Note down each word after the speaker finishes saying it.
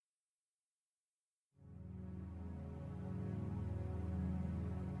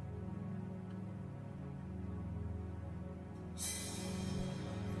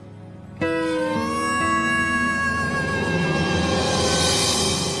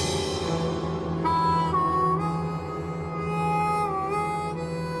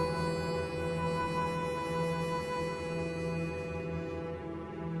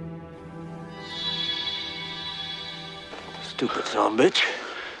Stupid son of a bitch.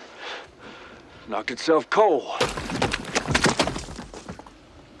 Knocked itself cold.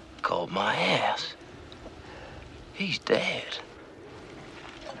 Called my ass. He's dead.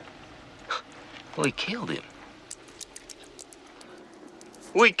 We killed him.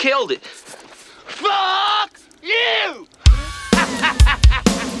 We killed it. Fuck you!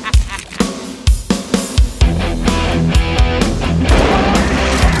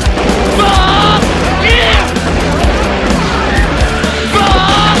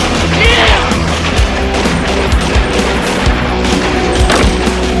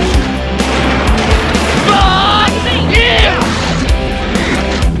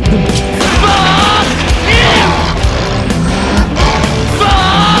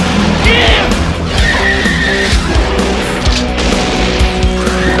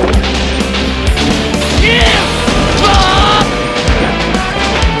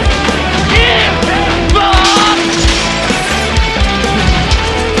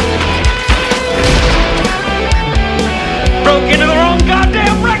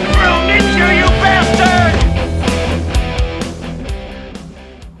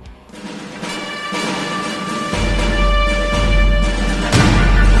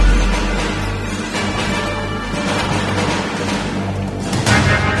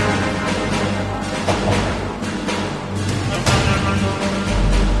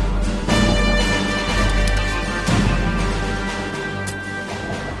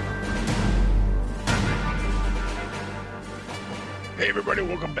 Hey everybody,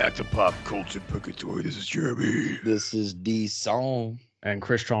 welcome back to Pop Culture Purgatory. This is Jeremy. This is D Song and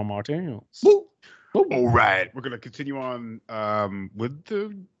Christian Martinez. All right, we're gonna continue on with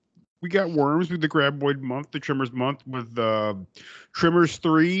we got Worms with the Graboid month, the Tremors month with Tremors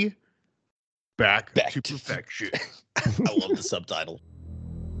 3 back to perfection. I love the subtitle.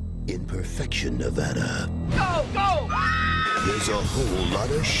 In Perfection, Nevada. Go, go! There's a whole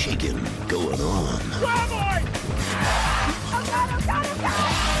lot of shaking going on. Graboid!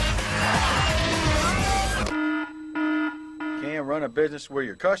 Can't run a business where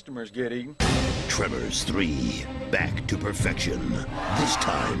your customers get eaten. Tremors 3, back to perfection. This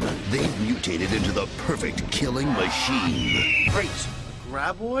time, they've mutated into the perfect killing machine. Freeze.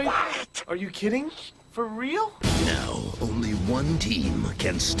 Graboid? What? Are you kidding? For real? Now, only one team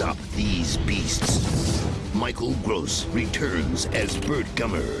can stop these beasts. Michael Gross returns as Bert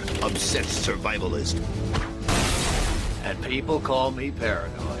Gummer, obsessed survivalist. And people call me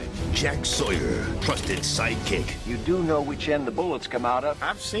paranoid. Jack Sawyer, trusted sidekick. You do know which end the bullets come out of?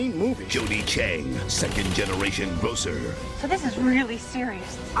 I've seen movies. Jody Chang, second-generation grocer. So this is really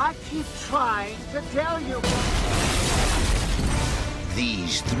serious. I keep trying to tell you.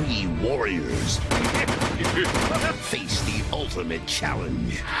 These three warriors face the ultimate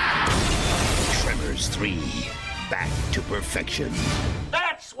challenge. Tremors 3, back to perfection.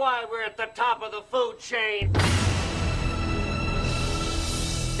 That's why we're at the top of the food chain.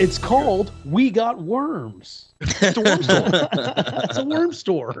 It's called We Got Worms. It's a worm store. It's a worm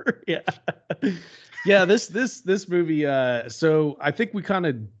store. Yeah. Yeah, this movie, so I think we kind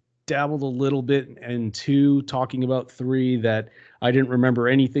of dabbled a little bit into talking about 3 that I didn't remember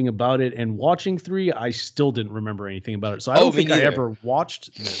anything about it, and watching 3 I still didn't remember anything about it. So I don't think I ever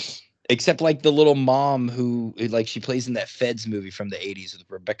watched this. Except like the little mom who like she plays in that Feds movie from the 80s with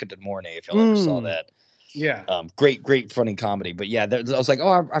Rebecca De Mornay, if y'all ever saw that. Yeah. Great funny comedy. But yeah, I was like,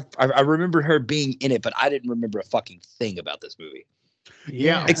 oh, I remember her being in it, but I didn't remember a fucking thing about this movie.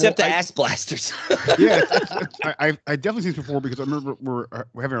 Yeah. Except the ass blasters. Yeah, I definitely seen this before because I remember we're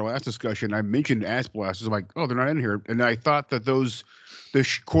having our last discussion. I mentioned ass blasters. I'm like, oh, they're not in here, and I thought that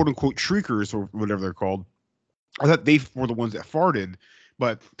the quote unquote shriekers or whatever they're called, I thought they were the ones that farted.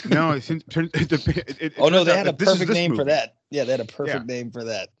 But no, they had a perfect name for that. Yeah, they had a perfect name for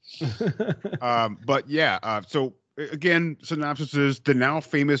that. But yeah, so again, synopsis is the now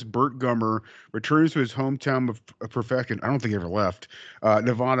famous Bert Gummer returns to his hometown of perfection. I don't think he ever left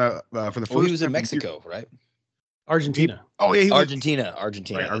Nevada for the first time. He was in Mexico, right? Argentina. Argentina.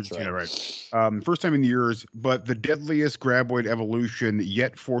 Right. First time in years, but the deadliest graboid evolution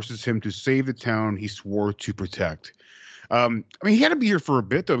yet forces him to save the town he swore to protect. I mean, he had to be here for a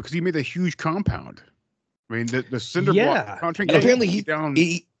bit though, because he made a huge compound. I mean, the cinder block contract. Apparently,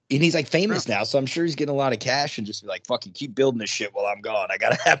 he's like famous now, so I'm sure he's getting a lot of cash and just be like, "Fucking keep building this shit while I'm gone. I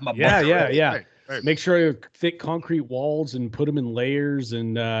gotta have my Right. Make sure you have thick concrete walls and put them in layers,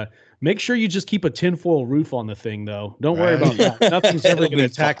 and make sure you just keep a tinfoil roof on the thing, though. Don't worry about that. Nothing's ever going to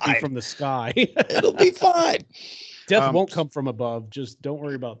attack you from the sky. It'll be fine. Death won't come from above. Just don't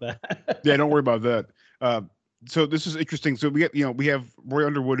worry about that. Yeah, don't worry about that. so this is interesting. So we have Roy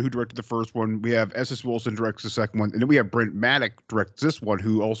Underwood who directed the first one. We have S.S. Wilson directs the second one, and then we have Brent Maddock directs this one,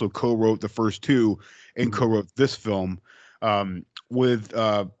 who also co-wrote the first two and co-wrote this film with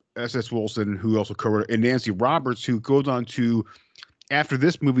S.S. Wilson, who also co-wrote, and Nancy Roberts, who goes on to, after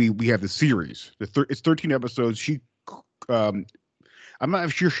this movie, we have the series. It's 13 episodes. I'm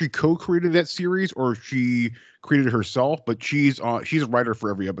not sure she co-created that series or she created it herself, but she's a writer for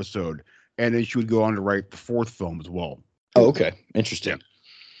every episode. And then she would go on to write the fourth film as well. Oh, okay. Interesting. Yeah.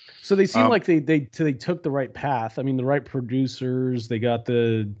 So they seem like they took the right path. I mean, the right producers. They got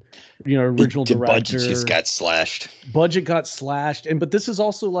the original the director. Budget just got slashed. Budget got slashed, but this is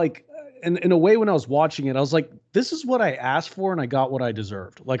also like, in a way, when I was watching it, I was like, this is what I asked for, and I got what I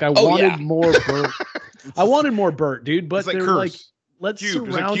deserved. Like I wanted more Bert. I wanted more Bert, dude. But like they're Curse. like, let's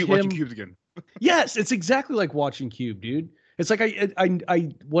Cube. surround him. Watching Cubes again. Yes, it's exactly like watching Cube, dude. It's like I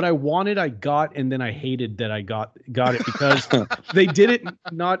what I wanted I got, and then I hated that I got it because they did it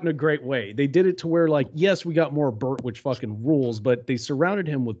not in a great way. They did it to where, like, yes, we got more Bert, which fucking rules, but they surrounded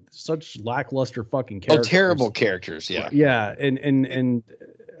him with such lackluster fucking characters. Oh, terrible characters, yeah. Yeah, and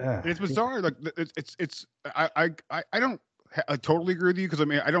it's bizarre. Like it's I don't totally agree with you, because I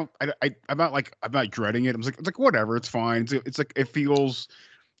mean I'm not dreading it. It's like whatever, it's fine. It's like it feels.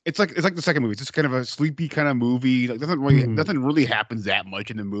 It's like the second movie. It's just kind of a sleepy kind of movie. Like nothing really happens that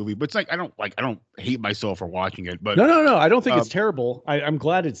much in the movie. But it's like I don't hate myself for watching it. But no. I don't think it's terrible. I'm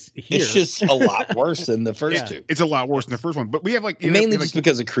glad it's here. It's just a lot worse than the first two. It's a lot worse than the first one. But we have mainly just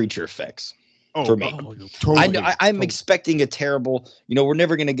because of creature effects. For me, totally. I'm expecting a terrible. We're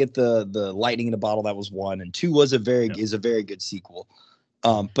never gonna get the lightning in a bottle. That was one, and two was is a very good sequel.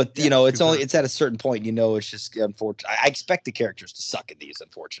 But it's at a certain point, it's just unfortunate. I expect the characters to suck at these,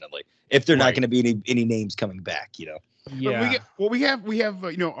 unfortunately, if they're not going to be any names coming back, Yeah. We have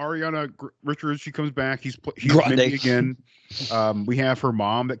Ariana Richards. She comes back. He's Mindy again. We have her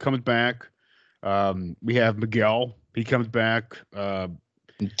mom that comes back. We have Miguel. He comes back.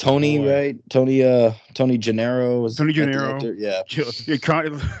 Tony, right? Tony Gennaro was Tony Gennaro. Yeah.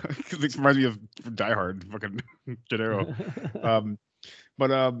 It reminds me of Die Hard. Fucking Gennaro. But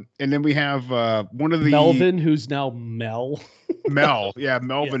and then we have one of the Melvin, who's now Mel.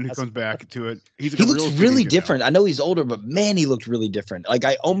 Melvin, who comes back to it. He looks really different. Now. I know he's older, but man, he looked really different. Like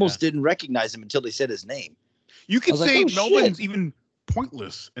I almost didn't recognize him until they said his name. You could say Melvin's even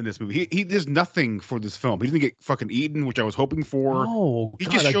pointless in this movie. He does nothing for this film. He didn't get fucking eaten, which I was hoping for. Oh, he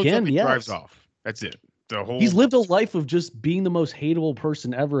just shows up and drives off. That's it. He's lived a life of just being the most hateable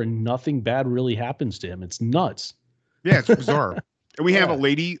person ever, and nothing bad really happens to him. It's nuts. Yeah, it's bizarre. And we have a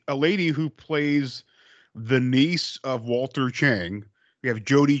lady who plays the niece of Walter Chang. We have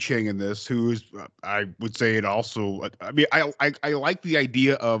Jodie Chang in this, who is, I would say it also. I mean, I like the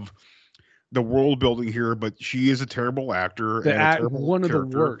idea of the world building here, but she is a terrible actor. One of the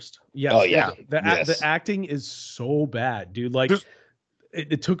worst. Yeah. Oh yeah. The acting is so bad, dude. Like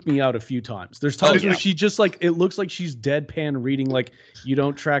it took me out a few times. There's times where she just like, it looks like she's deadpan reading, like, you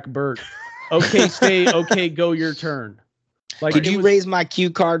don't track Bert. Okay, stay. Okay, go your turn. Like, could you raise my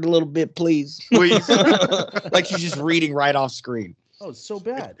cue card a little bit, please? Please. Like she's just reading right off screen. Oh, it's so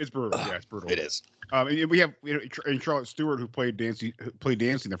bad. It's brutal. Yeah, it's brutal. It is. And we have Charlotte Stewart, who played Nancy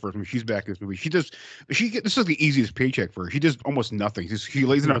in the first movie. She's back in this movie. This is the easiest paycheck for her. She does almost nothing. She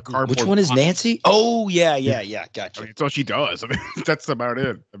lays in a cardboard. Which one is Nancy? Oh yeah. Gotcha. I mean, that's all she does. I mean, that's about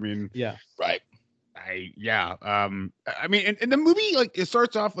it. I mean, yeah, right. I mean, and the movie, like, it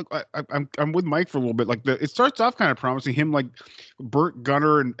starts off like I'm with Mike for a little bit. Like it starts off kind of promising him, like Burt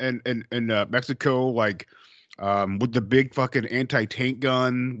Gunner in Mexico, like with the big fucking anti-tank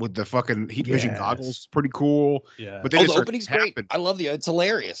gun with the fucking heat vision goggles, pretty cool. Yeah, but then the opening's great. I love it's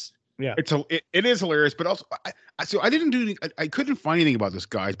hilarious. Yeah, it is hilarious, but also I couldn't find anything about this,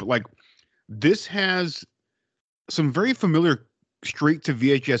 guys, but like this has some very familiar straight to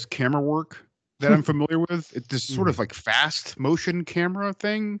VHS camera work that I'm familiar with. It's this sort of like fast motion camera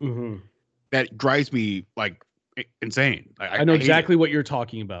thing that drives me like insane. I know exactly what you're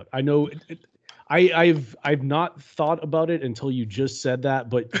talking about. I know. I've not thought about it until you just said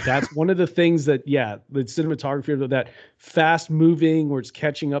that, but that's one of the things that, the cinematography of that fast moving, where it's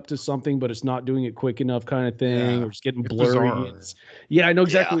catching up to something, but it's not doing it quick enough kind of thing, or it's getting blurry. I know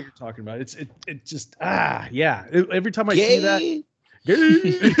exactly what you're talking about. It just, every time I see that,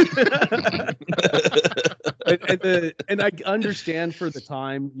 and I understand for the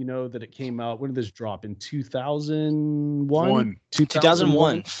time, that it came out. When did this drop? In 2001?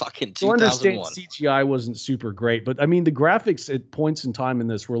 2001. Fucking 2001. So I understand CGI wasn't super great, but I mean, the graphics at points in time in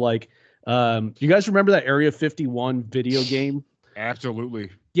this were like, you guys remember that Area 51 video game? Absolutely.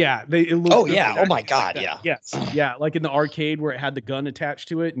 Yeah, it looked Oh yeah. Oh my god. that. Yeah. Yes. Yeah, like in the arcade where it had the gun attached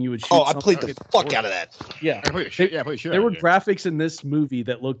to it and you would shoot. Oh, I played the fuck out of that. Yeah. I played shit. Yeah, I played shit. There were graphics in this movie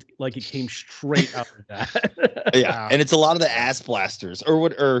that looked like it came straight out of that. Yeah, and it's a lot of the ass blasters,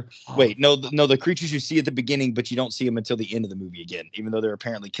 wait, no, the creatures you see at the beginning, but you don't see them until the end of the movie again, even though they're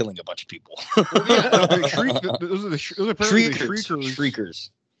apparently killing a bunch of people. Those are apparently the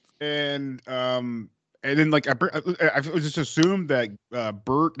shriekers. And then like I just assumed that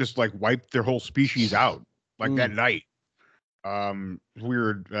Bert just like wiped their whole species out like that night.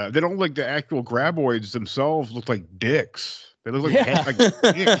 Weird. They don't like the actual graboids themselves look like dicks. They look like dicks.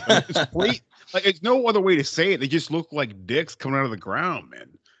 It's great. Like it's no other way to say it. They just look like dicks coming out of the ground, man.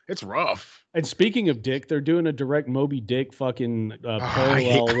 It's rough. And speaking of Dick, they're doing a direct Moby Dick fucking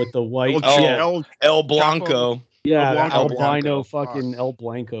parallel with the white. El Blanco. Yeah, El Blanco. albino fucking El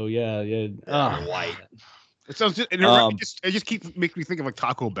Blanco. Yeah. White. It sounds just, it just keeps making me think of like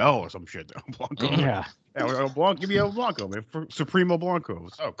Taco Bell or some shit. El Blanco. Yeah. El Blanco, give me El Blanco, man. Supremo Blanco.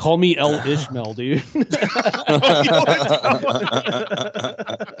 Call me El Ishmael, dude.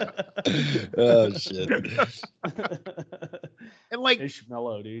 Oh shit. And like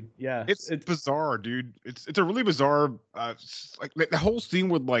Ishmaelo, dude. Yeah. It's bizarre, dude. It's a really bizarre like the whole scene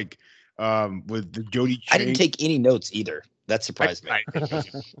with like with the Jodie Chang. I didn't take any notes either. That surprised me.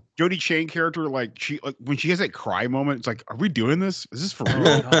 Jodie Chang character, like when she has that cry moment, it's like, are we doing this? Is this for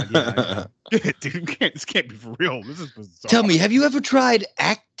real? God, yeah, dude, this can't be for real. This is bizarre. Tell me, have you ever tried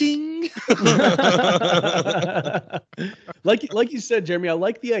acting? like you said, Jeremy, I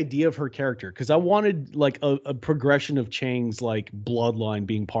like the idea of her character because I wanted like a progression of Chang's like bloodline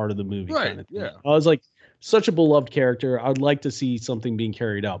being part of the movie. Right. Kind of thing. Yeah. I was like, such a beloved character. I'd like to see something being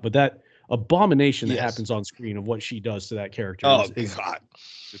carried out, but that abomination that happens on screen of what she does to that character is God.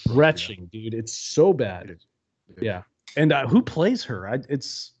 retching, dude. It's so bad. Yeah. And who plays her?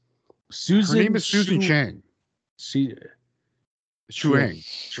 It's Susan. Her name is Susan Chang. Chuang.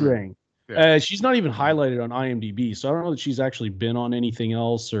 Yeah. She's not even highlighted on IMDb, so I don't know that she's actually been on anything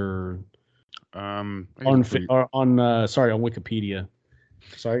else or on Wikipedia.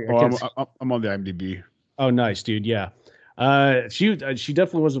 Sorry, I'm on the IMDb. Oh, nice, dude. Yeah. She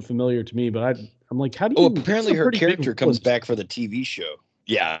definitely wasn't familiar to me, but I'm like, how do you? Oh, apparently her character comes back for the TV show.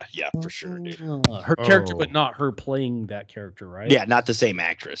 Yeah, for sure, dude. Her character, but not her playing that character, right? Yeah, not the same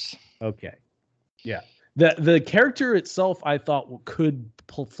actress. Okay. Yeah. The character itself, I thought could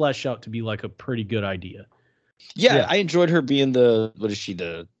flesh out to be like a pretty good idea. Yeah, I enjoyed her being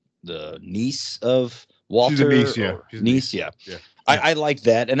the niece of Walter. She's a niece, yeah. Niece, yeah. I like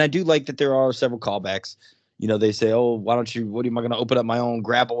that, and I do like that there are several callbacks. You know, they say, "Oh, what am I going to open up my own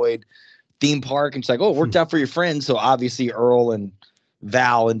Graboid theme park?" And it's like, "Oh, it worked out for your friends." So obviously, Earl and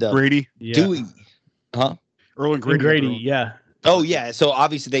Val end up Grady doing, huh? Earl and Grady, yeah. Oh yeah, so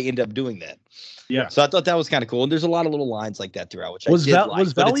obviously they end up doing that. Yeah. So I thought that was kind of cool, and there's a lot of little lines like that throughout, which was I did Val, like.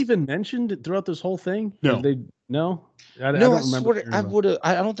 Was Val even mentioned throughout this whole thing? No. No. I no, don't remember. I would have.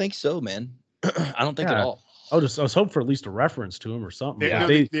 I don't think so, man. I don't think at all. I was hoping for at least a reference to him or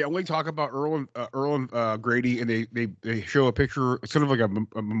something. They only talk about Earl and Grady, and they show a picture. It's sort of like a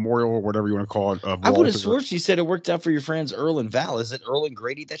memorial or whatever you want to call it. I would have sworn she said it worked out for your friends Earl and Val. Is it Earl and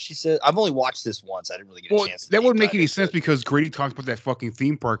Grady that she said? I've only watched this once. I didn't really get a chance. That wouldn't make any sense because Grady talks about that fucking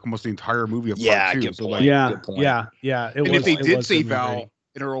theme park almost the entire movie. Good point. Good point. If they did say Val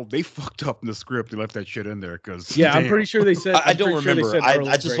and Earl, they fucked up in the script. They left that shit in there because I'm pretty sure they said. I don't remember.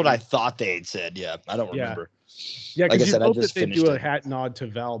 I just what I thought they had said. Yeah, I don't remember. Yeah, because like you hope that they do a hat nod to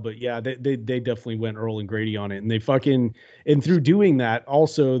Val, but yeah, they definitely went Earl and Grady on it, and they and through doing that,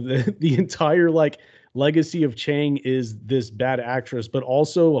 also the entire like legacy of Chang is this bad actress, but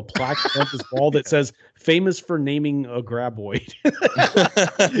also a plaque on this wall that says "famous for naming a graboid."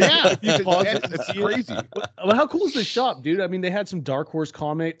 It's crazy. Well, how cool is this shop, dude? I mean, they had some Dark Horse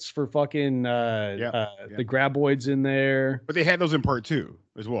comics for fucking the graboids in there, but they had those in part 2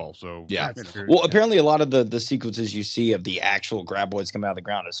 as well. So apparently a lot of the sequences you see of the actual graboids coming out of the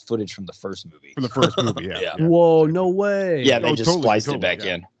ground is footage from the first movie. Whoa, no way. Yeah, they just spliced it back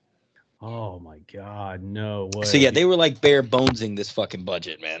in. Oh my god, no way. So yeah, they were like bare bonesing this fucking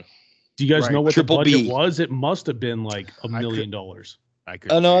budget, man. Do you guys know what Triple the budget B. was? It must have been like $1 million. I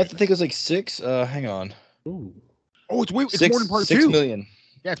could. No, I think it was like 6. Hang on. Ooh. Oh, it's more than part 2. 6 million.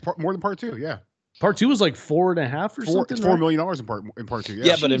 Yeah, it's more than part 2. Yeah. Part 2 was like 4.5 or something. It's $4 million in part 2.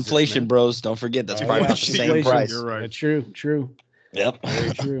 Yeah, but inflation, bros. Don't forget that's probably not the same price. You're right. True. Yep.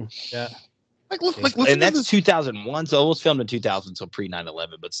 Very true. Yeah. And that's 2001, so it was filmed in 2000, so pre 9/11,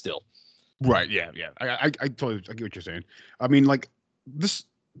 but still. Right. Yeah. I totally get what you're saying. I mean, like this.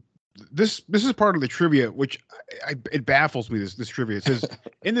 this is part of the trivia, which it baffles me. This trivia. It says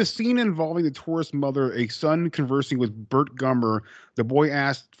in the scene involving the tourist mother, a son conversing with Bert Gummer, the boy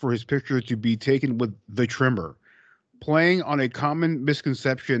asked for his picture to be taken with the trimmer, playing on a common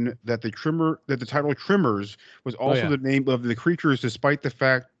misconception that the title Tremors was also the name of the creatures, despite the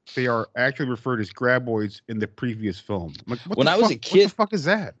fact they are actually referred as graboids in the previous film. Like, when I was a kid, what the fuck is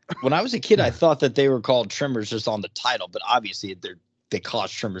that? When I was a kid, I thought that they were called Tremors just on the title, but obviously they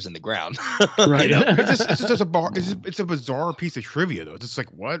cause tremors in the ground. Right. You know? It's a bizarre piece of trivia, though. It's just like,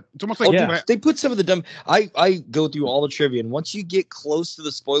 what? It's almost like they put some of the dumb. I go through all the trivia, and once you get close to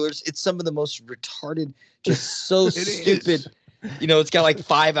the spoilers, it's some of the most retarded, just so stupid. You know, it's got like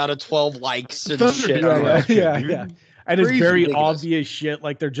 5 out of 12 likes and shit. Yeah. And it's very ridiculous. obvious shit.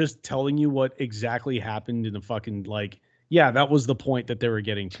 Like they're just telling you what exactly happened in the fucking that was the point that they were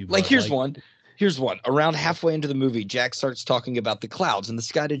getting to. Like, here's one. Here's one. Around halfway into the movie, Jack starts talking about the clouds in the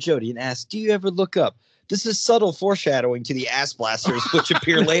sky to Jody and asks, "Do you ever look up?" This is subtle foreshadowing to the ass blasters, which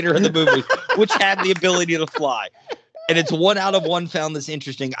appear later in the movie, which had the ability to fly. And it's 1 out of 1 found this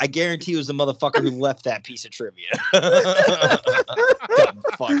interesting. I guarantee it was the motherfucker who left that piece of trivia.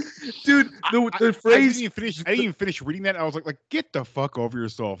 Fuck. Dude, the phrase. I didn't even finish reading that. I was like, get the fuck over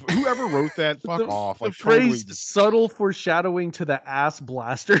yourself. Whoever wrote that, fuck off. The Like, phrase totally. subtle foreshadowing to the ass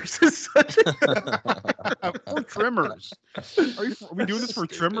blasters is such For Tremors. Are we doing this for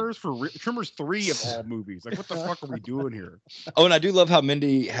Tremors? For Tremors 3 of all movies? Like, what the fuck are we doing here? Oh, and I do love how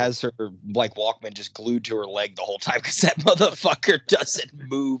Mindy has her like Walkman just glued to her leg the whole time because that motherfucker doesn't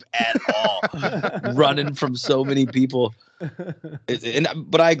move at all, running from so many people.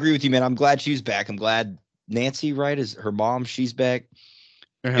 But I agree with you, man. I'm glad she's back. I'm glad Nancy, right, is her mom. She's back.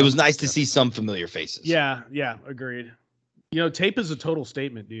 It was nice to see some familiar faces. Yeah, agreed. You know, tape is a total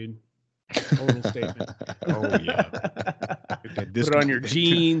statement, dude. Total statement. Oh yeah. Put it on your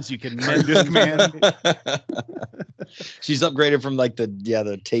jeans. You can mend Disc man. She's upgraded from like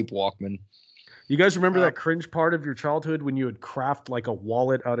the tape Walkman. You guys remember that cringe part of your childhood when you would craft like a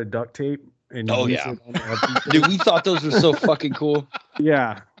wallet out of duct tape? And Dude, we thought those were so fucking cool.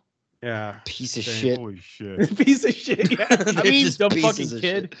 Yeah. Piece of shit. Holy shit. Piece of shit. Yeah. I mean, dumb fucking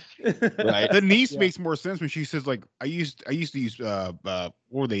kid. Right. The niece makes more sense when she says, like, I used to use what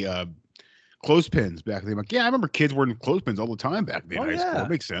were they, clothespins back then. Like, yeah, I remember kids wearing clothespins all the time back then. High school. That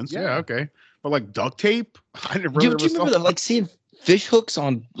makes sense. Yeah, okay. But like duct tape, I never do you remember like seeing fish hooks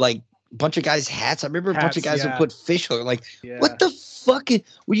on like a bunch of guys' hats? I remember a bunch of guys would put fish hook. Like, what the fuck?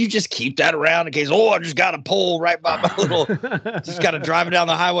 Will you just keep that around in case? Oh, I just got a pole right by my little. Just got to drive it down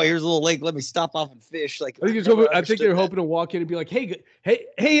the highway. Here's a little lake. Let me stop off and fish. Like, I think they're hoping to walk in and be like, hey,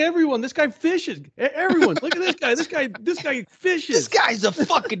 everyone, this guy fishes. Everyone, look at this guy. This guy fishes. This guy's a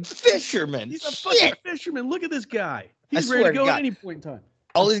fucking fisherman. He's a fucking fisherman. Look at this guy. He's ready to go at any point in time.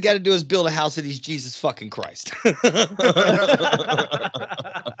 All he's got to do is build a house and he's Jesus fucking Christ.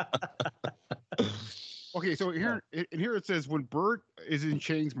 Okay, so here it says when Bert is in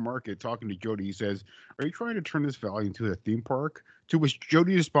Chang's Market talking to Jody, he says, "Are you trying to turn this valley into a theme park?" To which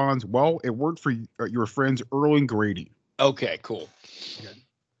Jody responds, "Well, it worked for your friends Earl and Grady." Okay, cool.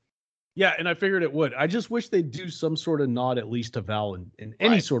 Yeah, and I figured it would. I just wish they'd do some sort of nod at least to Val in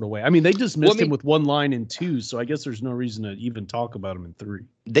any sort of way. I mean, they just missed him with one line in 2, so I guess there's no reason to even talk about him in 3.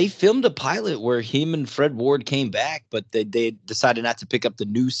 They filmed a pilot where him and Fred Ward came back, but they decided not to pick up the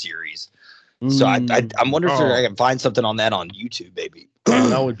new series. So I'm wondering if I can find something on that on YouTube, baby. Oh,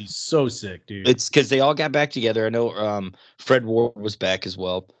 that would be so sick, dude. It's because they all got back together. I know Fred Ward was back as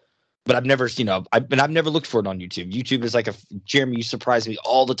well, but I've never, I've never looked for it on YouTube. YouTube is like Jeremy, you surprise me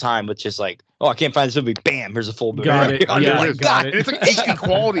all the time with just like, oh, I can't find this movie. Bam, here's a full movie. Got it. And it's like HD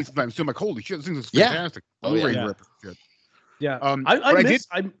quality sometimes. So I'm like, holy shit, this thing is fantastic. Oh, yeah. Yeah,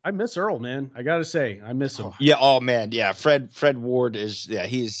 I miss Earl, man. I gotta say, I miss him. Yeah. Oh man. Yeah. Fred Ward is. Yeah.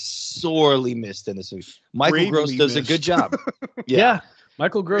 He is sorely missed in this movie. Michael Gross does a good job. Yeah.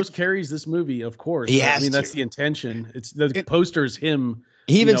 Michael Gross carries this movie, of course. That's the intention. It's the poster's him.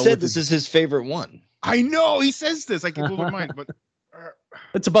 He even said this is his favorite one. I know he says this. I can blow my mind, but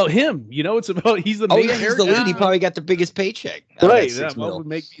it's about him. It's about he's the main he's the lead. He probably got the biggest paycheck. Right. That would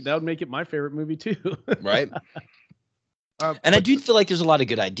make it my favorite movie too. Right. And I do feel like there's a lot of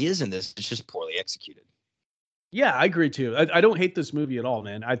good ideas in this. It's just poorly executed. Yeah, I agree too. I don't hate this movie at all,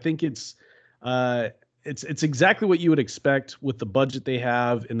 man. I think it's exactly what you would expect with the budget they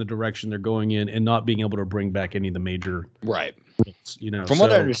have and the direction they're going in, and not being able to bring back any of the major From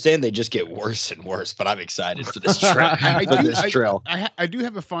what I understand, they just get worse and worse. But I'm excited for this trail. I do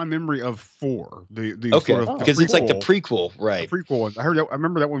have a fond memory of 4. Because it's like the prequel, right? The prequel one. I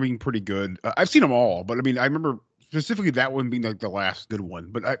remember that one being pretty good. I've seen them all, but I mean, I remember specifically that one being like the last good one.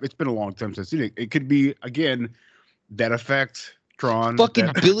 But it's been a long time since I've seen it. It could be again that effect. Tron.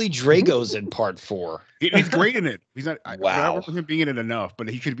 Fucking Billy Drago's in part 4. He's great in it. He's not. Wow. I don't remember him being in it enough, but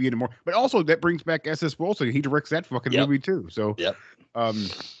he should be in it more. But also that brings back S.S. Wilson. He directs that fucking movie too. So yep.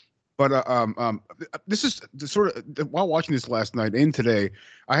 This is the sort of while watching this last night and today,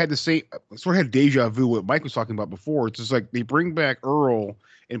 I had the same sort of had deja vu what Mike was talking about before. It's just like they bring back Earl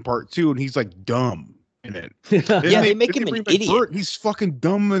in part 2, and he's like dumb in it. They make him an idiot. Bert, he's fucking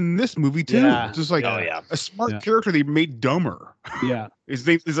dumb in this movie too. Yeah. It's just like a smart character they made dumber. Yeah. His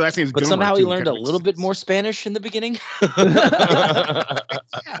last name is But Gomer, somehow he too. learned a little bit more Spanish in the beginning.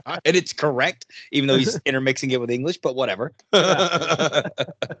 And it's correct, even though he's intermixing it with English, but whatever.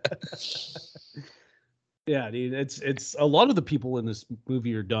 Yeah, dude, it's a lot of the people in this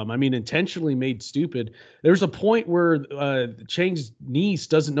movie are dumb. I mean, intentionally made stupid. There's a point where Chang's niece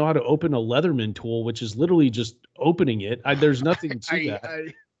doesn't know how to open a Leatherman tool, which is literally just opening it. There's nothing to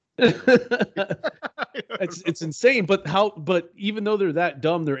that. It's insane. But even though they're that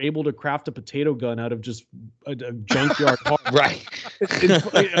dumb, they're able to craft a potato gun out of just a junkyard part. Right.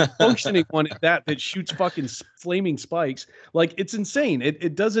 A functioning one at that shoots fucking flaming spikes. Like, it's insane.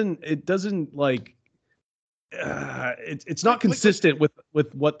 It doesn't like. It's not consistent with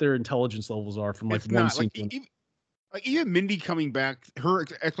what their intelligence levels are from like one scene. Even Mindy coming back, her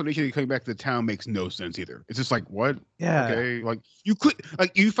explanation of coming back to the town makes no sense either. It's just like, what? Yeah. Okay. Like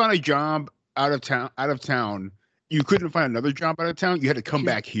you found a job out of town. You couldn't find another job out of town. You had to come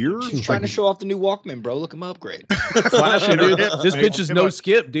back here. She's trying to show off the new Walkman, bro. Look him upgrade. Flashing, dude. This bitch is no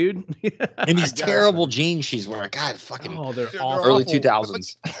skip, dude. And these terrible jeans she's wearing. God, fucking. Oh, they're awful. Early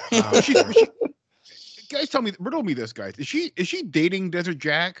 2000s. Guys, riddle me this, guys. Is she dating Desert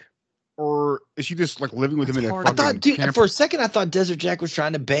Jack, or is she just like living with him in a fucking camper? For a second, I thought Desert Jack was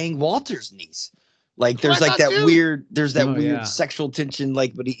trying to bang Walter's niece. Like, there's like that weird, weird sexual tension.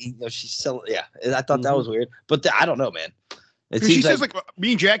 Like, but she's still, I thought that was weird, but I don't know, man. She says like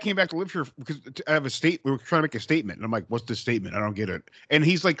me and Jack came back to live here because I have we were trying to make a statement, and I'm like, what's the statement? I don't get it. And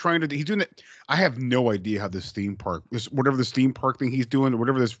he's like he's doing it. I have no idea how this theme park thing he's doing, or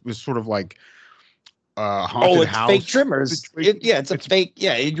whatever this sort of like. Haunted it's house fake Tremors. It's a fake.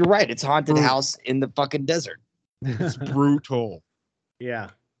 Yeah, you're right. It's haunted house in the fucking desert. It's brutal. Yeah.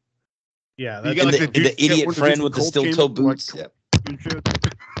 You got like the idiot friend with the steel toe boots.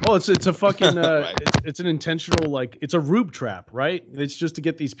 Oh, it's a fucking it's an intentional, like, it's a rube trap, right? It's just to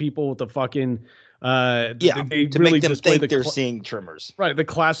get these people with the fucking they to really make them display think they're seeing Tremors. Right, the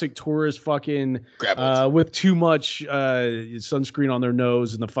classic tourist fucking with too much sunscreen on their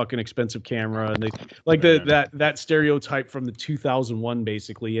nose and the fucking expensive camera, and they like that stereotype from the 2001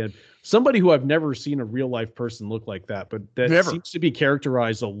 basically. And somebody who I've never seen a real life person look like that, but that seems to be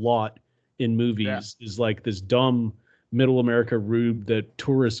characterized a lot in movies is like this dumb middle America rube, the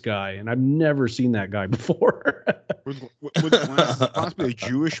tourist guy, and I've never seen that guy before. with possibly a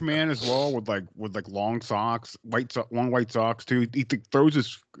Jewish man as well, with long socks, long white socks too. He throws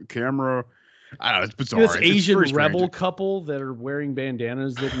his camera. I don't know, it's bizarre. This Asian rebel couple that are wearing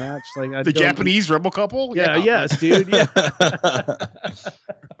bandanas that match, like the Japanese rebel couple. Yeah, yes, dude. Yeah.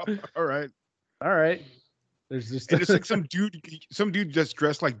 All right. There's just and it's like some dude just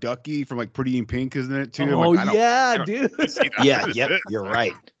dressed like Ducky from like Pretty in Pink, isn't it too? Oh like, dude. Yep, you're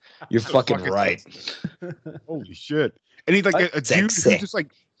right. You're fucking right. Holy shit! And he's like a dude who's just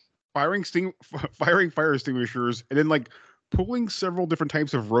like firing fire extinguishers, and then like pulling several different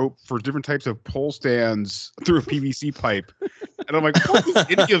types of rope for different types of pole stands through a PVC pipe. And I'm like, what is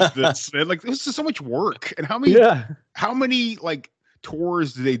any of this, man? Like, this is so much work. And how many like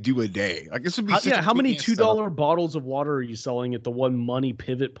tours do they do a day? Like, this would be how many $2 bottles of water are you selling at the one money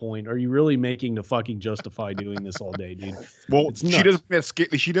pivot point? Are you really making to fucking justify doing this all day, dude? Well, she does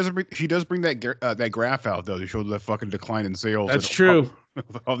bring that graph out though to show the fucking decline in sales. That's true.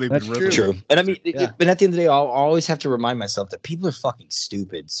 How they've been true. And I mean, but at the end of the day, I'll always have to remind myself that people are fucking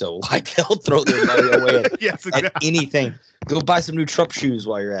stupid. So like, they'll throw their money away at anything. Go buy some new Trump shoes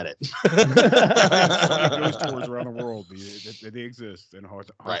while you're at it. Those tours around the world, they exist. And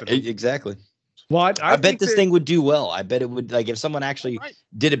right, exactly. Well, I bet this thing would do well. I bet it would, like, if someone actually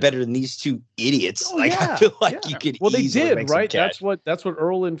did it better than these two idiots. I feel like you could. Well, they did, right? That's what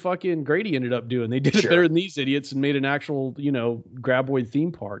Earl and fucking Grady ended up doing. They did it better than these idiots and made an actual, graboid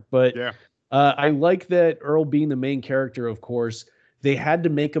theme park. But I like that Earl being the main character. Of course, they had to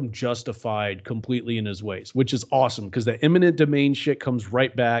make him justified completely in his ways, which is awesome because the eminent domain shit comes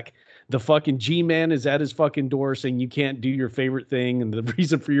right back. The fucking G-Man is at his fucking door saying you can't do your favorite thing and the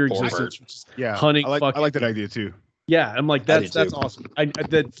reason for your existence. Yeah, hunting. I like that idea too. Yeah, I'm like, that's awesome.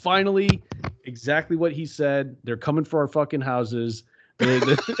 That finally exactly what he said. They're coming for our fucking houses.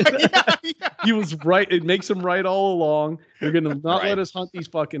 Yeah. He was right. It makes him right all along. They're gonna not Right. let us hunt these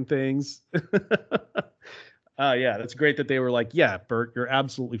fucking things. Yeah, that's great that they were like, yeah, Bert, you're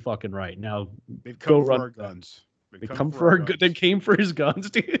absolutely fucking right. Now They've go come for run our guns. They come for our guns. They came for his guns,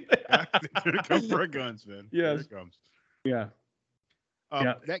 dude. They come for our guns, man. Yeah. Here it comes. Yeah.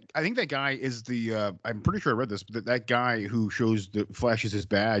 Yeah. I think that guy is the. I'm pretty sure I read this, but that guy who flashes his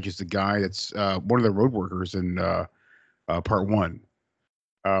badge is the guy that's one of the road workers in part 1.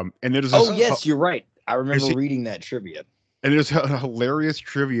 And there's yes, you're right. I remember reading that trivia. And there's a hilarious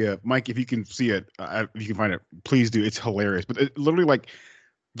trivia, Mike. If you can see it, if you can find it, please do. It's hilarious. But it literally, like,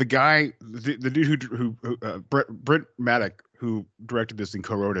 the guy, the dude who Brent Maddock, who directed this and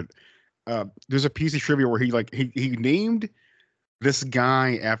co-wrote it. There's a piece of trivia where he named this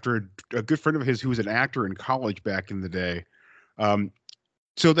guy after a good friend of his who was an actor in college back in the day,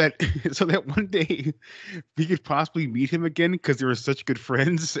 so that one day we could possibly meet him again because they were such good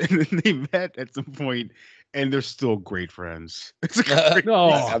friends, and then they met at some point, and they're still great friends. It's a great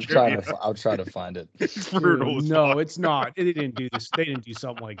I'll try to find it. It's brutal. No, it's not. They didn't do this. They didn't do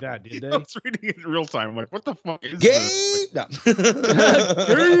something like that, did I they? was reading it in real time. I'm like, what the fuck is Gay? this? No.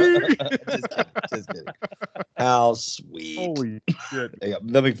 Just kidding. How sweet. Holy shit. Yeah,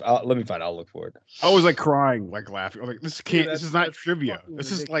 let me find it. I'll look for it. I was like crying, like laughing. I was like, this can't. Dude, this is not that's trivia. fucking This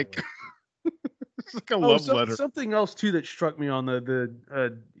is ridiculous. like, it's like a love letter. Something else too that struck me on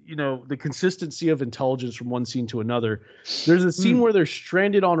the consistency of intelligence from one scene to another. There's a scene where they're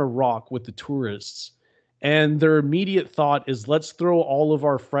stranded on a rock with the tourists, and their immediate thought is, let's throw all of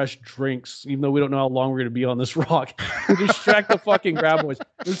our fresh drinks, even though we don't know how long we're going to be on this rock, to distract the fucking graboids.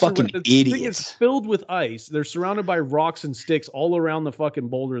 Fucking The thing idiots. is filled with ice. They're surrounded by rocks and sticks all around the fucking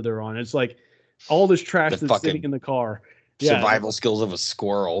boulder they're on. It's like all this trash The that's sitting in the car. Survival skills of a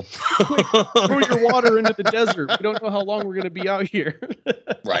squirrel. Throw your water into the desert. We don't know how long we're going to be out here.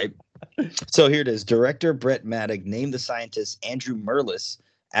 Right. So here it is. Director Brett Maddock named the scientist Andrew Merlis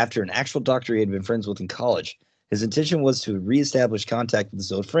after an actual doctor he had been friends with in college. His intention was to reestablish contact with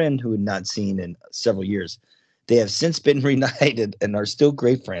his old friend who had not seen in several years. They have since been reunited and are still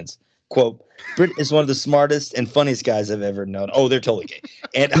great friends. Quote, Britt is one of the smartest and funniest guys I've ever known. Oh, they're totally gay.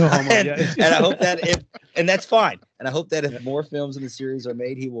 And, and I hope that and that's fine. And I hope that if more films in the series are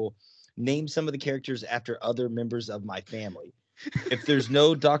made, he will name some of the characters after other members of my family. If there's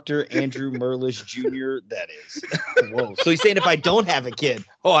no Dr. Andrew Merlis Jr., that is. Whoa. So he's saying if I don't have a kid,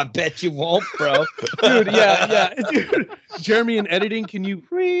 I bet you won't, bro. Dude, yeah. Dude, Jeremy, in editing, can you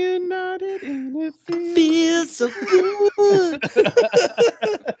reunite it and it Feels so good.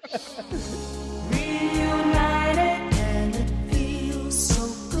 Reunited and it feels so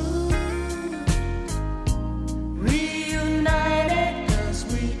good. Reunited 'cause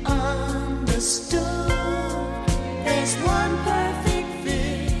we understood. There's one perfect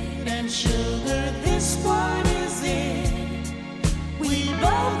fit and sugar, this one is it. We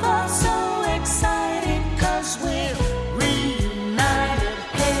both are so excited 'cause we're reunited.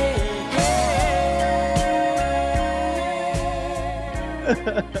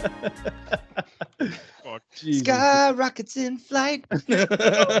 Fuck. Jesus. Sky rockets in flight. Afternoon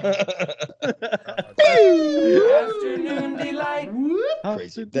delight.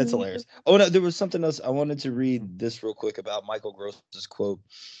 Crazy. That's hilarious. Oh no, there was something else. I wanted to read this real quick about Michael Gross's quote.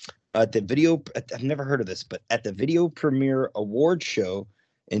 At the video, I've never heard of this, but at the video premiere award show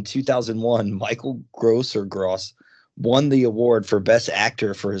in 2001, Michael Gross won the award for best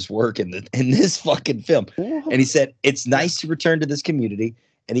actor for his work in this fucking film. And he said, "It's nice to return to this community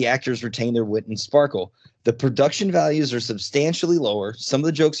and the actors retain their wit and sparkle. The production values are substantially lower. Some of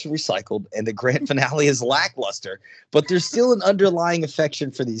the jokes are recycled, and the grand finale is lackluster. But there's still an underlying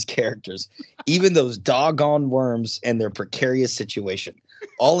affection for these characters, even those doggone worms and their precarious situation.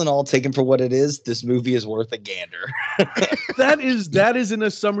 All in all, taken for what it is, this movie is worth a gander." That is in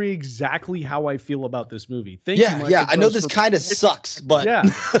a summary exactly how I feel about this movie. Thank you, Michael I know Gross, this for- kind of sucks, but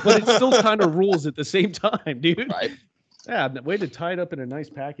but it still kind of rules at the same time, dude. right. Yeah, way to tie it up in a nice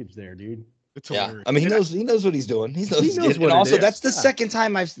package there, dude. It's Yeah, hilarious. I mean, he knows what he's doing. He knows knows what and it also, is. that's the Yeah.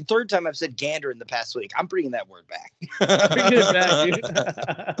 third time I've said gander in the past week. I'm bringing that word back. Bring it back,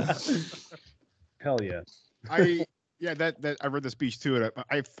 dude. Hell yeah. I read the speech too, and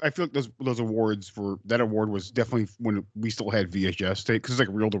I feel like those awards for that award was definitely when we still had VHS tape, because it's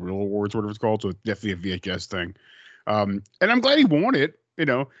like reel to reel awards, whatever it's called. So it's definitely a VHS thing. And I'm glad he won it, you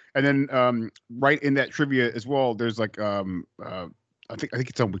know. And then right in that trivia as well, there's like I think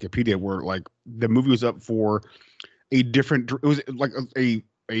it's on Wikipedia where like the movie was up for a different. It was like a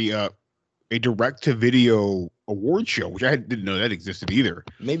direct to video award show, which I didn't know that existed either.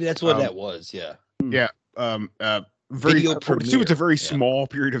 Maybe that's what that was. Yeah. Yeah. Video I premiere. assume it's a very small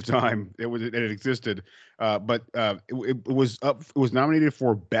period of time that it existed. But it was up. It was nominated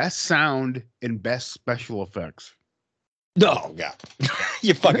for Best Sound and Best Special Effects. No, God,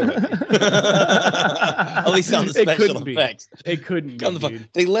 you're fucking with me. At least on the special effects, it couldn't be. Dude.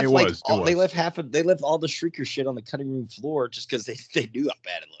 They left they left all the shrieker shit on the cutting room floor just because they knew how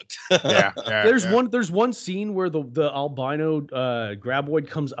bad it looked. There's one scene where the albino graboid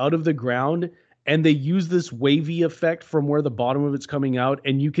comes out of the ground. And they use this wavy effect from where the bottom of it's coming out,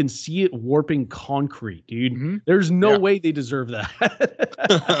 and you can see it warping concrete, dude. Mm-hmm. There's no way they deserve that.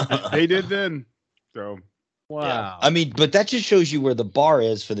 They did then. So wow. Yeah. I mean, but that just shows you where the bar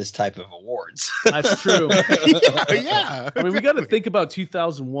is for this type of awards. That's true. Yeah. I mean, we got to think about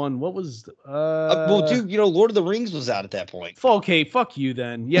 2001. What was well, dude, Lord of the Rings was out at that point. Okay, fuck you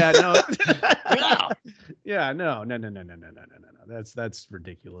then. Yeah, no. Yeah, no. That's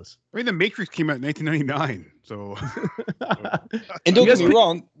ridiculous. I mean, The Matrix came out in 1999, so. And don't get me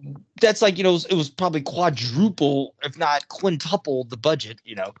wrong, that's like, it was probably quadruple, if not quintuple, the budget,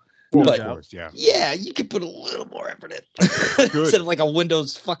 Well, but, of course, yeah. Yeah, you could put a little more effort in. Instead of like a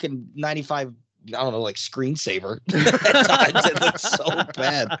Windows fucking 95, I don't know, like screensaver. It looks so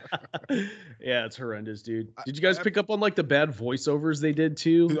bad. Yeah, it's horrendous, dude. Did you guys pick up on like the bad voiceovers they did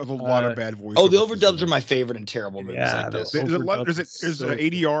too? There's a lot of bad voiceovers. Oh, the overdubs are my favorite in terrible movies like this. There's an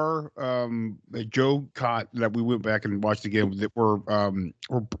ADR that Joe caught that we went back and watched again that were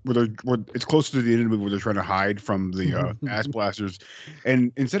it's close to the end of the movie where they're trying to hide from the ass blasters,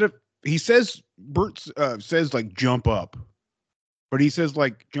 and instead of Bert says like jump up. But he says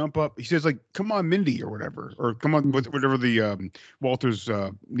like jump up. He says like come on Mindy or whatever, or come on whatever the Walter's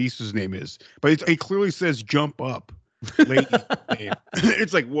niece's name is. But he clearly says jump up, lady.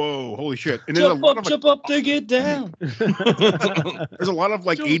 It's like whoa, holy shit! And there's jump up to get down. There's a lot of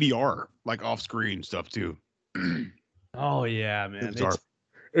like ADR, like off screen stuff too. Oh yeah, man.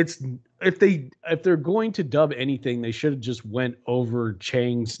 It's if they're going to dub anything, they should have just went over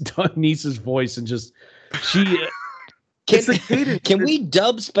Chang's niece's voice and just she. Can we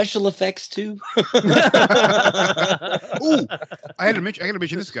dub special effects too? Ooh, I had to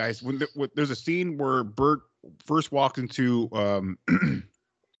mention this, guys. When there's a scene where Bert first walked into the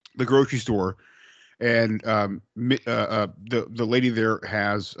grocery store, and the lady there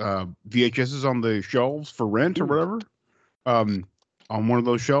has VHSs on the shelves for rent or whatever. On one of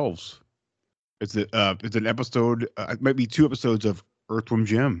those shelves, it's an episode. It might be 2 episodes of Earthworm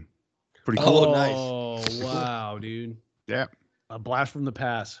Jim. Pretty cool. Oh, nice. Oh wow, dude. Yeah. A blast from the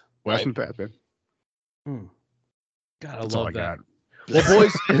past. Blast from the past, man. God, That's love all that. Got. Well,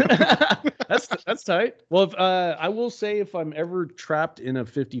 boys, that's tight. Well, if, I will say if I'm ever trapped in a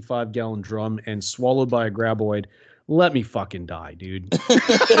 55-gallon drum and swallowed by a graboid, let me fucking die, dude.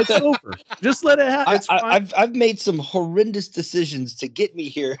 It's over. Just let it happen. I've made some horrendous decisions to get me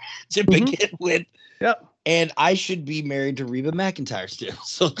here to begin with. Yep. And I should be married to Reba McEntire still.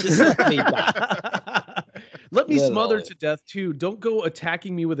 So just let me die. Let me smother to death too. Don't go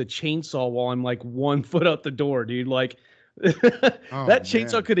attacking me with a chainsaw while I'm like 1 foot out the door, dude. Like that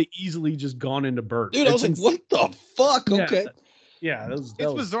chainsaw could have easily just gone into Bert. Dude, I was like, what the fuck? Yeah. Okay. Yeah, it's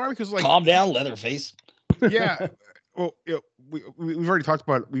bizarre because like calm down, Leatherface. Yeah. Well, we've already talked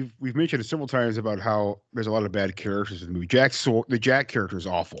about we've mentioned it several times about how there's a lot of bad characters in the movie. The Jack character is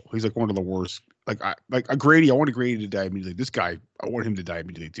awful. He's like one of the worst. Like Grady, I wanted Grady to die immediately. This guy, I want him to die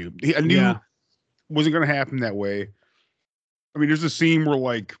immediately too. I knew wasn't going to happen that way. I mean, there's a scene where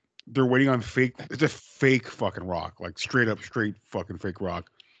like they're waiting on it's a fake fucking rock, like straight fucking fake rock.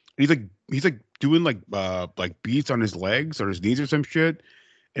 And he's like doing like beats on his legs or his knees or some shit.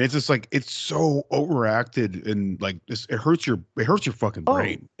 And it's just like it's so overacted and like this. It hurts your fucking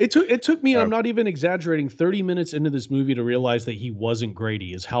brain. It took me. I'm not even exaggerating. 30 minutes into this movie to realize that he wasn't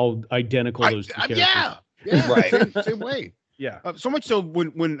Grady. Is how identical those two characters. Yeah, right. Same way. Yeah. So much so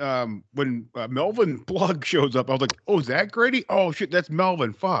when Melvin Plug shows up, I was like, oh, is that Grady? Oh shit, that's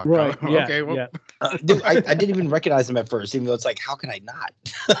Melvin. Fuck. Right. Yeah. Okay. Well. Yeah. Dude, I didn't even recognize him at first, even though it's like, how can I not?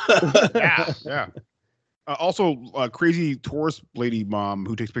 Yeah. Also, crazy tourist lady mom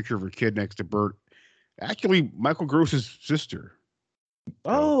who takes a picture of her kid next to Bert. Actually, Michael Gross's sister.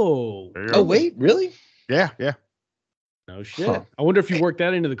 Oh. Wait, really? Yeah. No shit. Huh. I wonder if you worked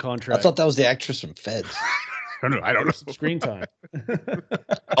that into the contract. I thought that was the actress from Feds. I don't know. Screen time.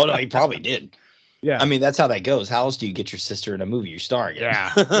 Oh no, he probably did. Yeah. I mean, that's how that goes. How else do you get your sister in a movie you're starring in?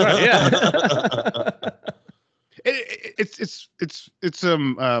 Yeah. Right, yeah. It's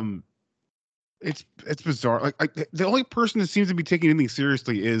it's bizarre. Like the only person that seems to be taking anything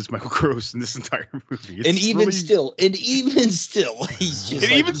seriously is Michael Gross in this entire movie. It's and even still, he's just.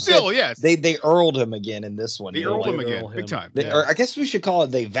 And even still, yes. They earled him again in this one. They earled him again, big time. Or I guess we should call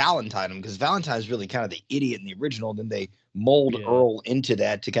it they Valentine him, because Valentine's really kind of the idiot in the original. Then they mold Earl into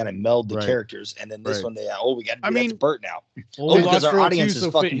that to kind of meld the characters, and then this one we got to do that to Bert now. Because our audience is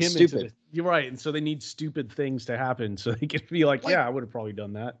fucking stupid. You're right, and so they need stupid things to happen so they can be like, yeah, I would have probably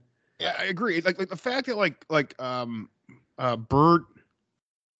done that. Yeah, I agree. Like the fact that Bert,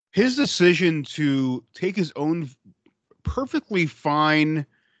 his decision to take his own perfectly fine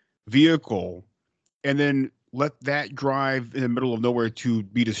vehicle and then let that drive in the middle of nowhere to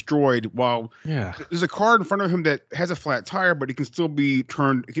be destroyed while there's a car in front of him that has a flat tire, but it can still be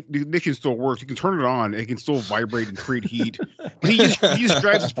turned. The ignition still works. You can turn it on. It can still vibrate and create heat. He just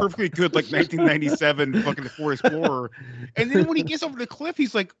drives this perfectly good, like 1997 fucking Ford Explorer. And then when he gets over the cliff,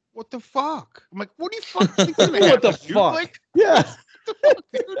 he's like, "What the fuck?" I'm like, "What do you fuck think is gonna What the happen, dude?" fuck? Like, Yeah. what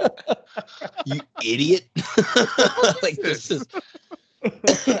the fuck, dude? You idiot! Like this is.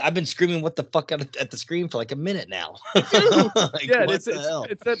 I've been screaming "what the fuck" at the screen for like a minute now. Like, it's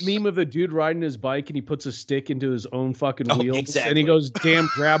that meme of the dude riding his bike and he puts a stick into his own fucking wheels and he goes, "Damn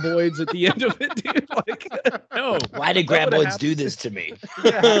graboids" at the end of it, dude. Like, no. Why did graboids do this to me?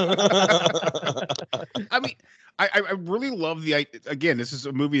 I mean, I really love again, this is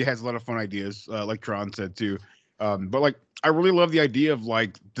a movie that has a lot of fun ideas, like Tron said too. But like, I really love the idea of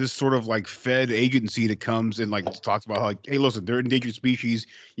like this sort of like Fed agency that comes and like talks about how, like, hey, listen, they're endangered species.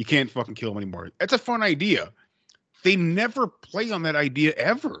 You can't fucking kill them anymore. That's a fun idea. They never play on that idea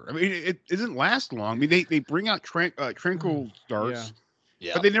ever. I mean, it doesn't last long. I mean, they bring out tranquil darts,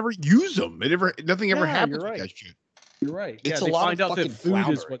 but they never use them. Nothing ever happens with that shit. You're right. It's they a lot find of out that fucking food is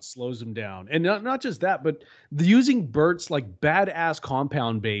floundering. what slows them down, and not just that, but using Bert's like badass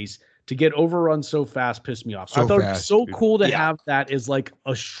compound base to get overrun so fast pissed me off. So I thought it was so cool to have that as like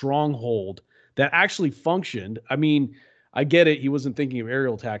a stronghold that actually functioned. I mean, I get it. He wasn't thinking of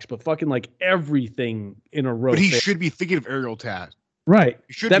aerial attacks, but fucking like everything in a row. But he should be thinking of aerial attacks. Right.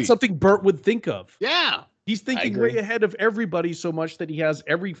 That's something Bert would think of. Yeah. He's thinking way ahead of everybody so much that he has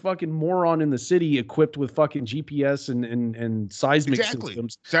every fucking moron in the city equipped with fucking GPS and seismic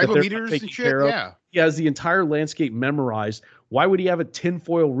systems. Seismometers and shit, yeah. He has the entire landscape memorized. Why would he have a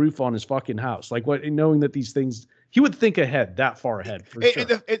tinfoil roof on his fucking house? Like, what? Knowing that these things, he would think ahead, that far ahead. For sure.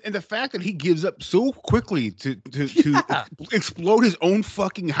 And the fact that he gives up so quickly to explode his own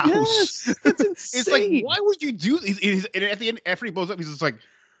fucking house. Yes, that's insane. It's like, why would you do this? And at the end, after he blows up, he's just like,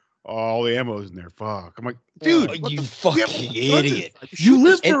 all the ammo's in there. Fuck. I'm like, dude, you fucking idiot. You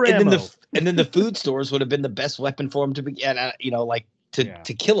live for ammo. And then the food stores would have been the best weapon for him to be,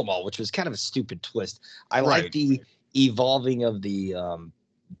 to kill them all, which was kind of a stupid twist. I like the evolving of the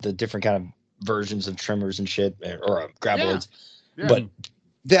different kind of versions of Tremors and shit, or graboids, but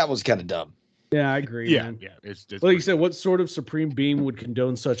that was kind of dumb. Yeah, I agree. Man. Yeah. It's like you said, what sort of supreme being would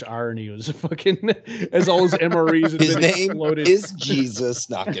condone such irony? It was fucking as all his MREs. His name is Jesus.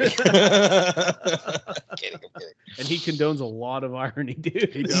 Not kidding. Kidding. And he condones a lot of irony,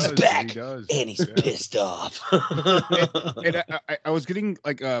 dude. He's back, and he's pissed off. and I was getting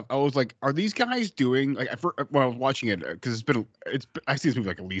like, I was like, are these guys doing like? When I was watching it, because I've seen this movie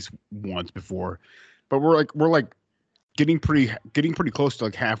like at least once before, but we're like. Getting pretty close to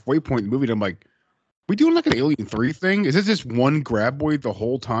like halfway point in the movie. And I'm like, we doing like an Alien 3 thing? Is this just one graboid the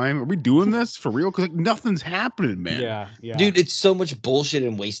whole time? Are we doing this for real? Because like nothing's happening, man. Yeah. Dude, it's so much bullshit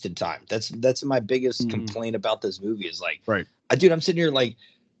and wasted time. That's my biggest complaint about this movie is like, dude, I'm sitting here like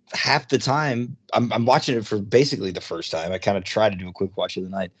half the time I'm watching it for basically the first time. I kind of try to do a quick watch of the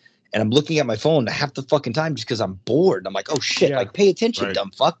night. And I'm looking at my phone half the fucking time just because I'm bored. I'm like, oh shit, like pay attention,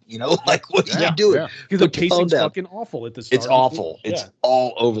 dumb fuck. You know, like what are you doing? Because the pacing's fucking awful at the start. It's awful. It's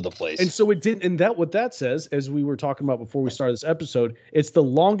all over the place. And so it didn't. And what that says, as we were talking about before we started this episode, it's the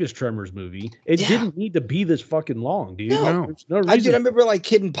longest Tremors movie. It didn't need to be this fucking long, dude. No reason. I remember like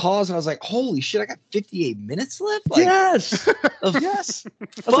hitting pause and I was like, holy shit, I got 58 minutes left. Like, yes. Yes. I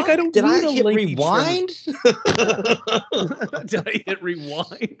was like, I don't. Did I hit rewind? Did I hit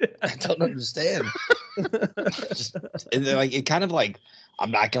rewind? I don't understand. And then, like, it kind of like, I'm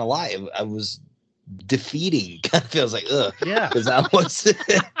not gonna lie, I was defeating. Kind of feels like because I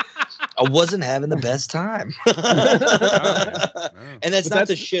wasn't having the best time. And that's not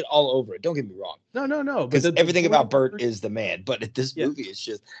the shit all over it. Don't get me wrong. No. Because everything about Bert is the man, but this movie is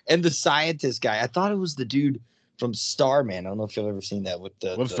just, and the scientist guy. I thought it was the dude from Starman. I don't know if you've ever seen that with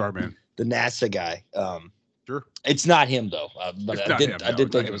the Starman, the NASA guy. Sure. It's not him though, but I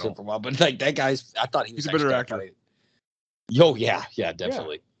did think it was him for a while. But like that guy's, I thought he was a better actor. Yo, yeah,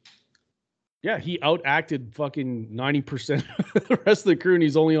 definitely. Yeah, he outacted fucking 90% of the rest of the crew, and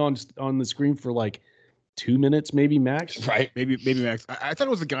he's only on the screen for like 2 minutes, maybe max. Right. Maybe max. I thought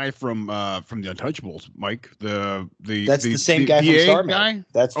it was the guy from the Untouchables, Mike. That's the same guy from Starman. Guy?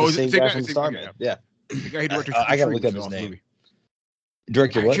 That's the same guy from Starman. Yeah. The guy he directed. I gotta look up his name.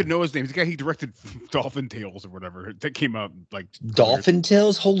 Directed what? I should know his name. He's the guy he directed Dolphin Tales or whatever. That came out like Dolphin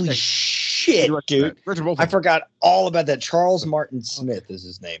Tales? Holy shit, dude. I forgot all about that. Charles Martin Smith is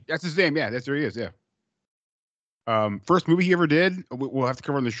his name. That's his name, yeah. That's where he is, yeah. First movie he ever did, we'll have to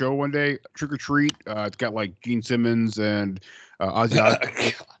cover on the show one day. Trick or Treat. It's got like Gene Simmons and Ozzy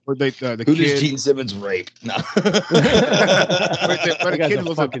Osbourne. Who does Gene Simmons rape? No. but a kid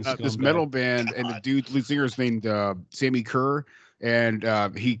was this metal band, and the lead singer is named Sammy Kerr, and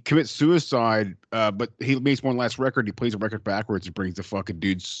he commits suicide. But he makes one last record. He plays a record backwards and brings the fucking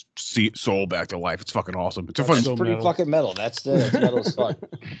dude's soul back to life. It's fucking awesome. It's pretty fucking metal. That's metal as fuck.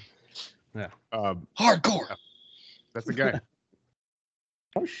 Yeah. Hardcore. That's the guy.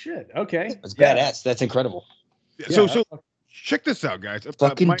 Oh shit. Okay. That's badass. That's incredible. So check this out, guys.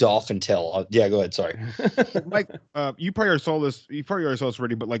 Fucking Mike, Dolphin Tail. Yeah, go ahead. Sorry. Mike, you probably already saw this. You probably already saw this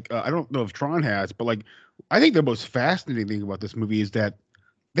already, but like, I don't know if Tron has, but like, I think the most fascinating thing about this movie is that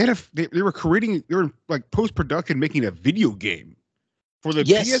they were like post-production making a video game for the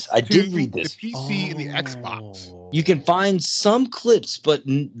PS2, I did read this. The PC and the Xbox. You can find some clips, but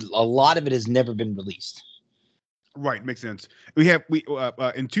a lot of it has never been released. Right, makes sense. We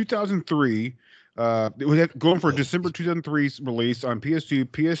in 2003, it was going for a December 2003 release on PS2,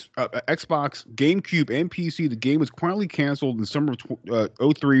 Xbox, GameCube, and PC. The game was quietly canceled in summer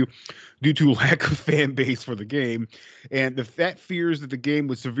of 03 due to lack of fan base for the game, and the fears that the game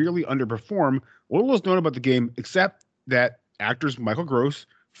would severely underperform. Little was known about the game except that actors Michael Gross,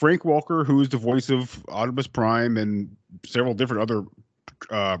 Frank Walker, who is the voice of Optimus Prime and several different other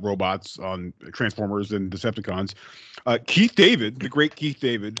robots on Transformers and Decepticons, Keith David, the great Keith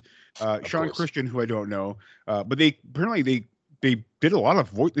David, Sean Christian, who I don't know, but they did a lot of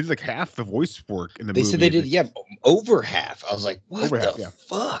voice. They did like half the voice work in the movie. They said they did, over half. I was like, what the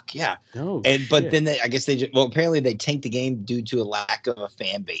fuck? Yeah. But then I guess apparently they tanked the game due to a lack of a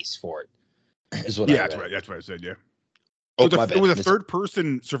fan base for it. Is what I read. That's what I said. Yeah. It was a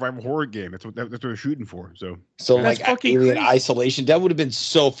third-person survival horror game. That's what they're shooting for. So like Alien Isolation, that would have been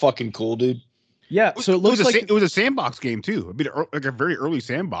so fucking cool, dude. Yeah. So it was a sandbox game too. I mean, like a very early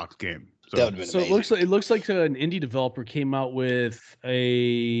sandbox game. So it looks like an indie developer came out with or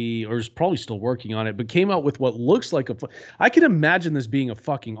is probably still working on it, but came out with what looks like I can imagine this being a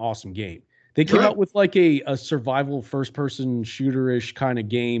fucking awesome game. They came out with like a survival first-person shooter-ish kind of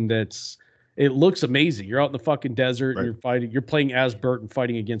game it looks amazing. You're out in the fucking desert and you're playing as Bert and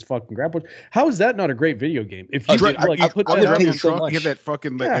fighting against fucking graboids. How is that not a great video game? If you put that on your truck, you have that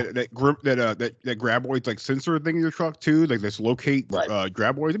fucking that graboids like sensor thing in your truck too, like this locate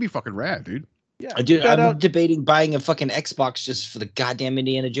graboids. It'd be fucking rad, dude. Yeah, dude, I'm debating buying a fucking Xbox just for the goddamn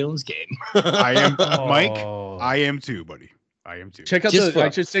Indiana Jones game. I am, Mike. I am too, buddy. I am too. Check out I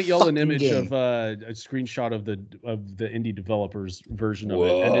just sent y'all an image of a screenshot of the indie developers version of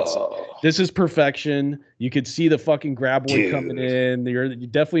it, and this is perfection. You could see the fucking graboid coming in. You're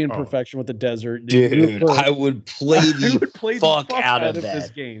definitely in perfection with the desert, dude. I would play the fuck out of this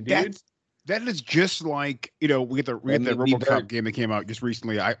game, dude. That is just like, we get that RoboCop game that came out just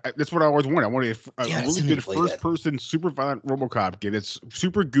recently. That's what I always wanted. I wanted a really good first-person super violent RoboCop game. It's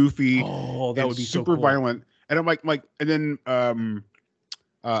super goofy. Oh, that would be super violent. And I'm like, and then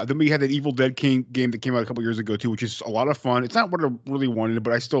we had that Evil Dead game that came out a couple years ago too, which is a lot of fun. It's not what I really wanted,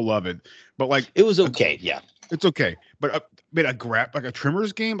 but I still love it. But like, it was okay, it's okay. But a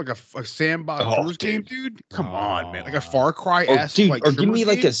Tremors game, like a sandbox Tremors game, dude. Come on, man, like a Far Cry dude, or give me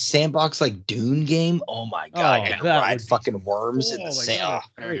like a sandbox like Dune game. Oh my god, I ride fucking worms in the sand.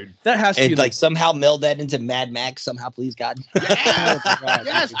 That has to be like somehow meld that into Mad Max somehow, please God.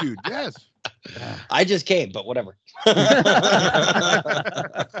 Yes, dude, yes. I just came, but whatever.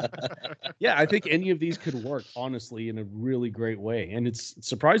 Yeah, I think any of these could work, honestly, in a really great way. And it's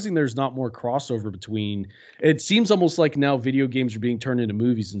surprising there's not more crossover between. It seems almost like now video games are being turned into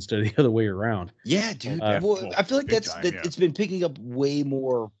movies instead of the other way around. Yeah, dude. I feel like it's been picking up way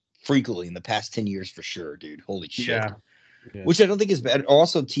more frequently in the past 10 years for sure, dude. Holy shit. Yeah. Which I don't think is bad.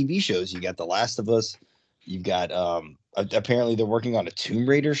 Also, TV shows. You got The Last of Us. You've got apparently they're working on a Tomb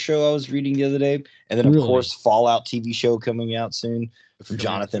Raider show I was reading the other day, and then of course Fallout TV show coming out soon from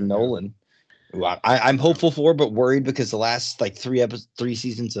Jonathan Nolan, who I'm hopeful for, but worried because the last like three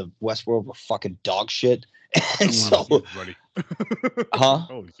seasons of Westworld were fucking dog shit, and Holy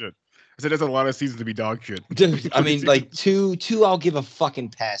shit. Because it has a lot of seasons to be dog shit. Dude, I mean, like two, I'll give a fucking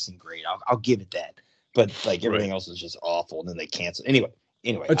passing grade. I'll give it that. But like everything else is just awful, and then they cancel. Anyway,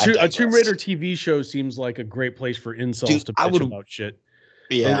 a Tomb Raider TV show seems like a great place for insults to bitch about shit.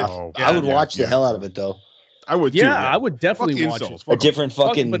 Yeah, I would watch the hell out of it though. I would. Yeah, I would definitely watch it. A different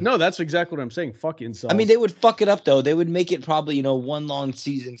fucking. But no, that's exactly what I'm saying. Fuck insults. I mean, they would fuck it up though. They would make it probably one long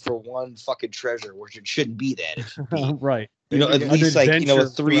season for one fucking treasure, which it shouldn't be that. It should be right. At least like a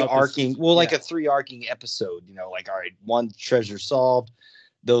three arcing. Like a 3 arcing episode. Like all right, one treasure solved.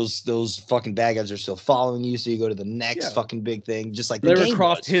 Those fucking bad guys are still following you, so you go to the next fucking big thing. Just like Lara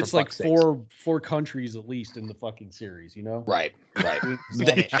Croft hits like four countries at least in the fucking series, Right.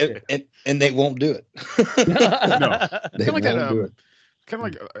 and they won't do it. No, they won't do it. Kind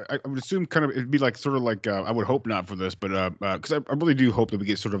of like I would assume, it'd be like sort of like I would hope not for this, but because I really do hope that we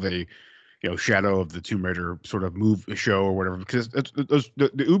get sort of a shadow of the Tomb Raider sort of show or whatever, because the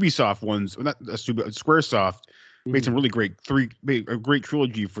Ubisoft ones, not Squaresoft. Made some really great a great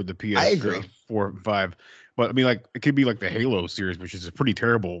trilogy for the PS. I agree. 4 and 5, but I mean, like it could be like the Halo series, which is a pretty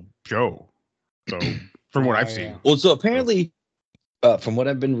terrible show. So from what I've seen, well, so apparently, from what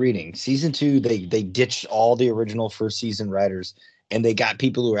I've been reading, season 2 they ditched all the original first season writers, and they got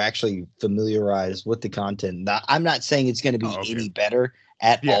people who are actually familiarized with the content. Now, I'm not saying it's going to be any better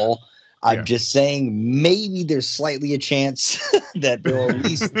at all. I'm just saying maybe there's slightly a chance that they'll at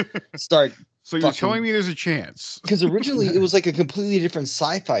least start. So you're telling me there's a chance? Because originally it was like a completely different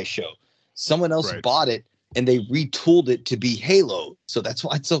sci-fi show. Someone else bought it and they retooled it to be Halo. So that's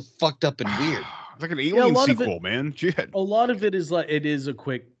why it's so fucked up and weird. It's like an alien sequel, man. Shit. A lot of it is like it is a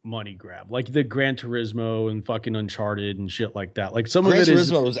quick money grab, like the Gran Turismo and fucking Uncharted and shit like that. Like some Gran of it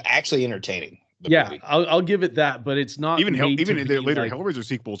Turismo was actually entertaining. I'll give it that, but it's not even the later Hellraiser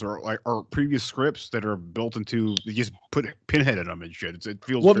sequels are previous scripts that are built into. They just put Pinhead in them and shit. It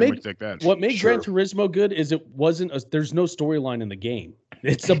feels much like that. What made Gran Turismo good is it wasn't. There's no storyline in the game.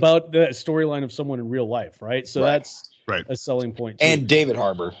 It's about the storyline of someone in real life, right? So that's a selling point. Too. And David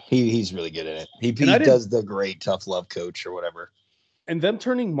Harbour, he's really good at it. He does the great tough love coach or whatever. And them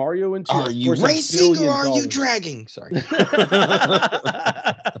turning Mario into are you racing or are you dragging? Sorry.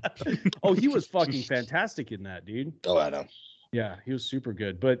 Oh, he was fucking fantastic in that, dude. Oh, I know. Yeah, he was super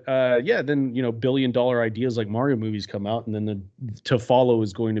good. But then $1 billion ideas like Mario movies come out, and then to follow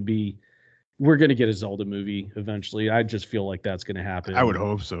is going to be we're going to get a Zelda movie eventually. I just feel like that's going to happen. I would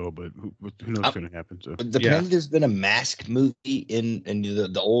hope so, but who knows what's going to happen? So apparently there's been a Mask movie in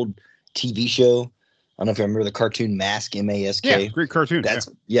the old TV show. I don't know if you remember the cartoon Mask, MASK. Yeah, great cartoon.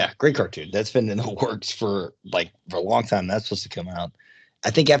 Great cartoon. That's been in the works for a long time. That's supposed to come out.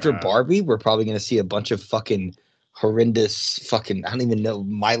 I think after Barbie, we're probably going to see a bunch of fucking horrendous fucking, I don't even know,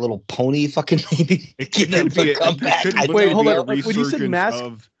 My Little Pony fucking maybe. It could be come back. Wait, hold on. When you said Mask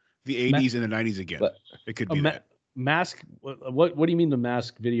of the 80s and the 90s again, it could be Mask. What do you mean the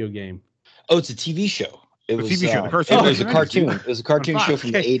Mask video game? Oh, it's a TV show. It was, TV show. It was a cartoon. It was a cartoon show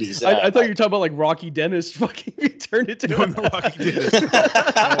from the 80s. I thought you were talking about like Rocky Dennis fucking turned it to Rocky Dennis.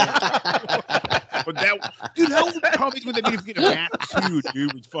 But that was probably when they needed to get a mask too,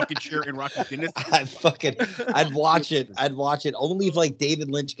 dude, with fucking Cher and Rocky Dennis. I'd watch it. Only if like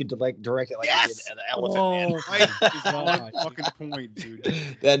David Lynch could direct it like an Elephant Man. Right. Fucking point, dude.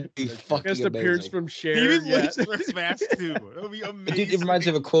 That'd be fucking Best amazing. appearance from Cher. David Lynch wears mask too. That would be amazing. Dude, it reminds me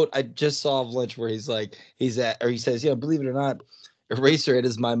of a quote I just saw of Lynch where he says, believe it or not, Eraserhead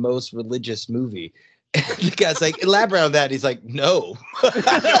is my most religious movie. And the guy's like, elaborate on that. He's like, no.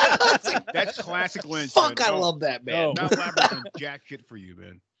 That's classic Lynch. Fuck, man. I love that, man. Not elaborate on jack shit for you,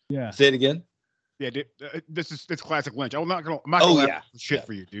 man. Yeah. Say it again. Yeah, it's classic Lynch. I'm not gonna shit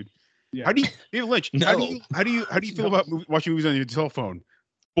for you, dude. Yeah. How do you, David Lynch? No. How do you feel about watching movies on your cell phone?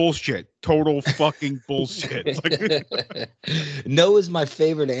 Bullshit. Total fucking bullshit. No is my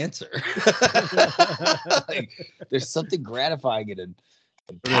favorite answer. There's something gratifying and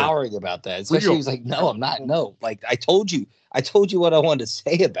empowering about that. Especially he's like, no, I'm not. No, like I told you what I wanted to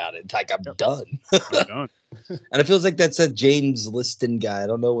say about it. Like I'm done. I'm done. And it feels like that's a James Liston guy. I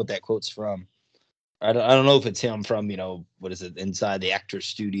don't know what that quote's from. I don't know if it's him from, what is it, Inside the Actors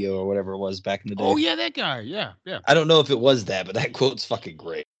Studio or whatever it was back in the day. Oh, yeah, that guy. Yeah. I don't know if it was that, but that quote's fucking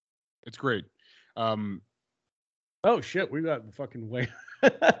great. It's great. Oh, shit. We got fucking way.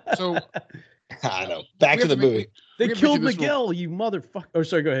 So, I know. Back to the movie. They killed Miguel, you motherfucker. Oh,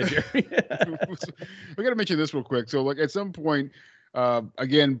 sorry. Go ahead, Jerry. We got to mention this real quick. So, like, at some point,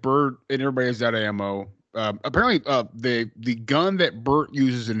 again, Bert and everybody has out of ammo. Apparently, the gun that Bert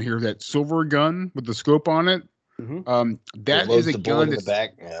uses in here, that silver gun with the scope on it, that is a gun that's in the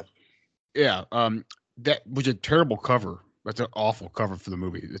back. Yeah. That was a terrible cover That's an awful cover for the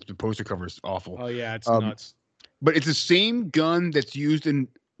movie. The poster cover is awful. Oh yeah, it's nuts. But it's the same gun that's used in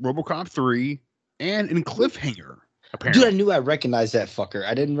RoboCop 3 and in Cliffhanger. Apparently. Dude, I knew I recognized that fucker.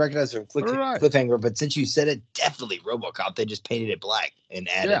 I didn't recognize it from Right. Cliffhanger, but since you said it, definitely RoboCop. They just painted it black and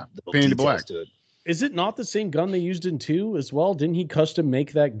added little painted it details black. to it. Is it not the same gun they used in 2 as well? Didn't he custom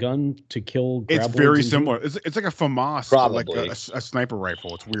make that gun to kill? It's graboids very in 2? similar. It's like a FAMAS, but like Probably. a sniper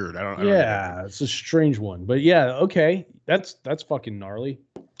rifle. It's weird. I don't Yeah, it's a strange one, but yeah, okay, that's fucking gnarly.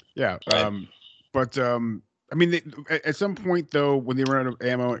 Yeah. Right. I mean, at some point though, when they run out of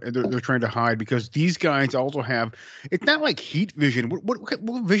ammo, they're trying to hide because these guys also have. It's not like heat vision. What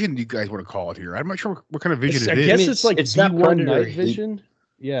vision do you guys want to call it here? I'm not sure what kind of vision I it is. guess I mean, it's like it's not V1 Predator night heat. vision.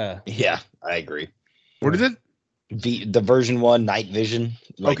 Yeah. Yeah, I agree. What is it? The version 1 night vision.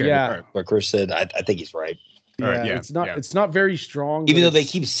 Like, Okay. yeah. All right. what Chris said, I think he's right. All right, Yeah, yeah, it's not yeah. it's not very strong. Even but though they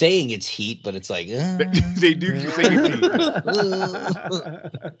it's- keep saying it's heat, but it's like They do say it's heat.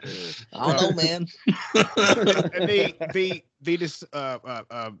 I don't know, man. And they just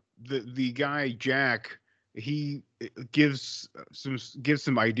the guy Jack, he gives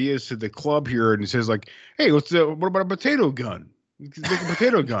some ideas to the club here and says like, hey, what about a potato gun? Make a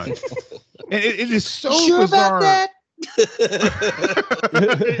potato gun. And it is so Sure bizarre. about that?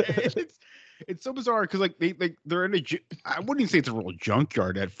 It's so bizarre because like they're in I wouldn't even say it's a real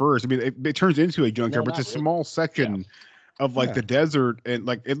junkyard at first. I mean, it turns into a junkyard, but it's a not really. small section of like the desert, and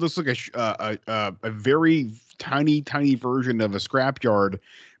like it looks like a very tiny version of a scrapyard.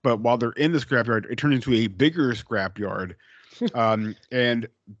 But while they're in the scrapyard, it turns into a bigger scrapyard. And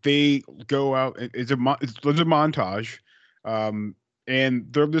they go out. There's a montage, and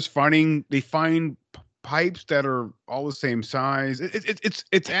they're just they find pipes that are all the same size.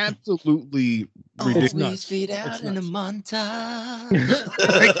 It's absolutely ridiculous. nuts. feet out It's in a nuts.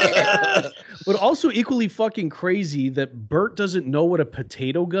 montage. But also equally fucking crazy that Bert doesn't know what a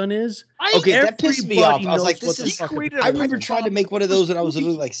potato gun is. Okay, that pissed me off. Everybody I was knows like, what this the is. fuck a I potato remember gun is. trying to make one of those when I was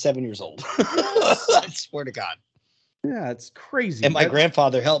literally like 7 years old. I swear to God. Yeah, it's crazy. And my That's-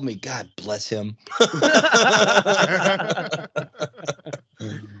 grandfather helped me. God bless him.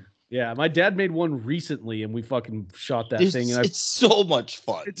 Yeah, my dad made one recently, and we fucking shot that It's, thing. And it's so much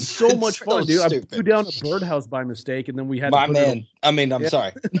fun. it's so much so fun, dude. I stupid. threw down a birdhouse by mistake, and then we had My to put man. I mean, I'm Yeah.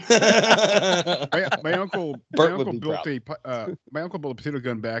 sorry. My uncle Bert would be built my uncle built a potato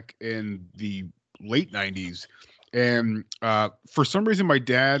gun back in the late 90s, and for some reason my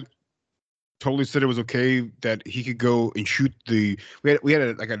dad totally said it was okay that he could go and shoot we had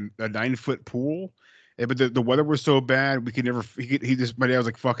a 9-foot pool, but the weather was so bad we could never my dad was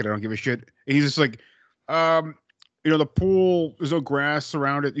like, fuck it, I don't give a shit. And he's just like, the pool, there's no grass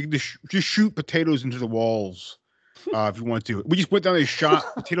around it, you can just shoot potatoes into the walls. If you want to, we just went down and shot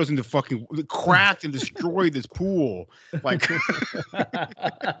potatoes into cracked and destroyed this pool. Like,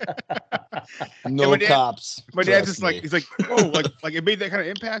 No cops. my dad's Trust just like, me. he's like, oh, like it made that kind of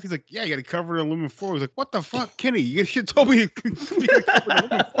impact. He's like, yeah, you got to cover it in aluminum foil. He's like, what the fuck, Kenny? You should told me you got to cover it in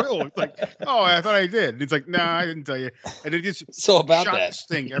aluminum foil. It's like, oh, I thought I did. And he's like, nah, I didn't tell you. And it just So about shot that. this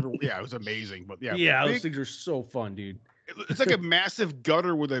thing everywhere. Yeah, it was amazing. But yeah, Yeah, those big- things are so fun, dude. it's like a massive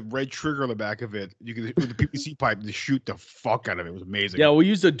gutter with a red trigger on the back of it. You can with the PVC pipe to shoot the fuck out of it. It was amazing. Yeah, we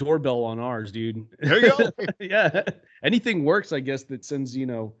used a doorbell on ours, dude. There you go. Yeah, anything works, I guess, that sends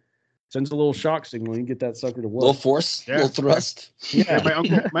a little shock signal. You can get that sucker to work. Little force, Yeah. little thrust.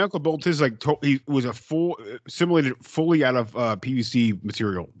 Yeah, my uncle built his he was a full simulated fully out of PVC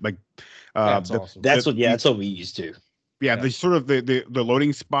material. Like That's awesome. That's what we used to. Yeah, the sort of the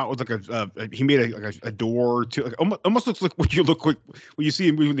loading spot was like he made a door to like almost looks like what when you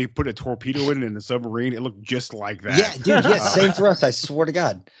see when they put a torpedo in a submarine. It looked just like that. Yeah, dude. Yeah, same for us. I swear to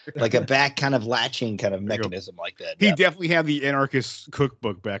God, like a back kind of latching kind of mechanism like that. He Yeah. definitely had the anarchist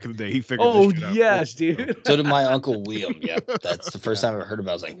cookbook back in the day. He figured. Oh this shit out. yes, dude. So did my uncle William. Yeah, that's the first time I heard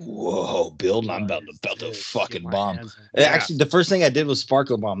about it. I was like, whoa, building. I'm about to fucking bomb. Actually, the first thing I did was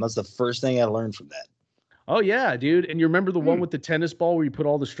sparkle bomb. That's the first thing I learned from that. Oh yeah, dude. And you remember the one with the tennis ball where you put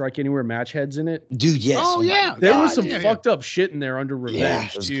all the strike anywhere match heads in it? Dude, yes. Oh, my yeah. There God, was some yeah. fucked up shit in there under Yeah, Revenge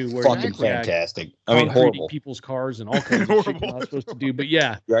it was too. Where fucking you had fantastic. I mean, concreting horrible. people's cars and all kinds of shit you're not supposed to do. But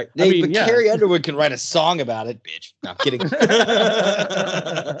yeah, Right? I mean, but yeah. Carrie Underwood can write a song about it, bitch. No, I'm kidding.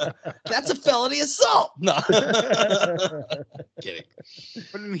 That's a felony assault. No. Kidding.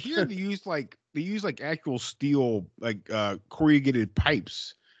 But in here they use like actual steel corrugated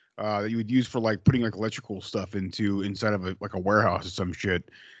pipes that you would use for like putting like electrical stuff inside of a warehouse or some shit,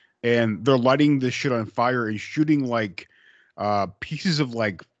 and they're lighting this shit on fire and shooting like pieces of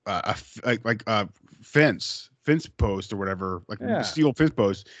fence post or whatever, like Yeah. steel fence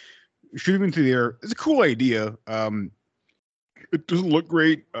post, shoot them into the air. It's a cool idea. It doesn't look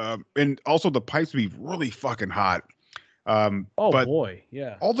great, and also the pipes be really fucking hot. Oh but boy,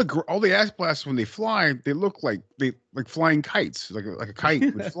 yeah. all the ass blasts when they fly, they look like flying kites, like a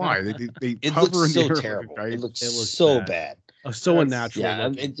kite would fly. They It hover looks in so the air terrible. like a kite. It looks looks so bad. bad. So unnatural. Yeah,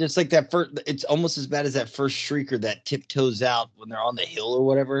 looking. it's just like that first. It's almost as bad as that first shrieker that tiptoes out when they're on the hill or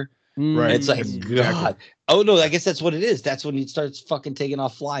whatever. Right. It's like, Exactly. God. Oh no, I guess that's what it is. That's when he starts fucking taking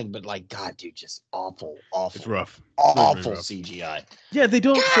off flying. But like, God, dude, just awful, It's rough. awful Very rough. CGI. Yeah, they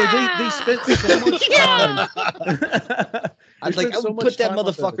don't. So they spent so much time. I was like, I would put that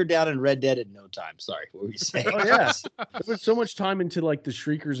motherfucker down in Red Dead in no time. Sorry, what were you saying? Oh yeah, they put so much time into like the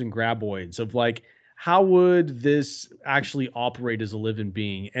shriekers and graboids of like, how would this actually operate as a living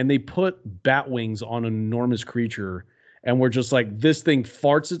being? And they put bat wings on an enormous creature, and we're just like, this thing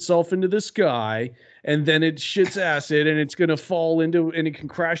farts itself into the sky, and then it shits acid, and it's gonna fall into, and it can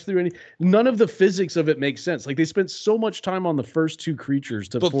crash through any. None of the physics of it makes sense. Like they spent so much time on the first two creatures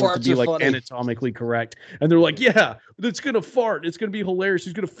for it to be like funny. Anatomically correct, and they're like, yeah, it's gonna fart. It's gonna be hilarious.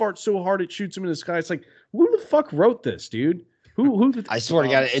 He's gonna fart so hard it shoots him in the sky. It's like, who the fuck wrote this, dude? Who? I swear to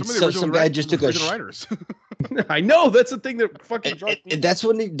God, it's some guy just took a. writers. I know that's the thing that fucking. And that's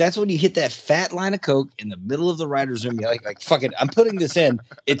when you hit that fat line of coke in the middle of the writers' room. You're like fuck it, I'm putting this in.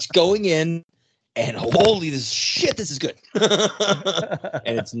 It's going in, and holy this is good.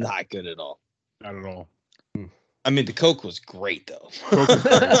 And it's not good at all. Not at all. I mean, the coke was great though. Coke was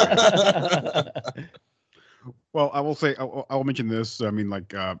great. Well, I will say I'll mention this. I mean, like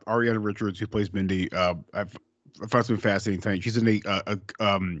Ariana Richards, who plays Mindy. I found something fascinating tonight. She's in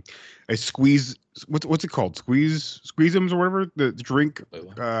a squeeze. What's it called? Squeezeums or whatever. The drink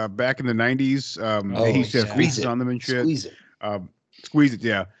back in the 90s. He used to have squeezes on them and shit. Squeeze it. Squeeze it.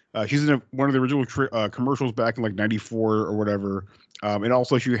 Yeah. She's in one of the original commercials back in like '94 or whatever. And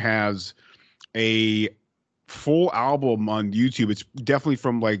also she has a full album on YouTube. It's definitely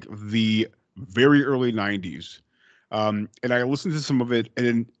from like the very early 90s. And I listened to some of it, and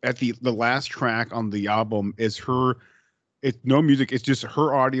then at the last track on the album is her. It's no music. It's just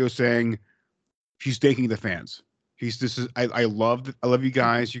her audio saying she's thanking the fans. I love you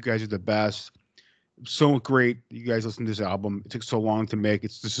guys. You guys are the best. So great. You guys listen to this album. It took so long to make.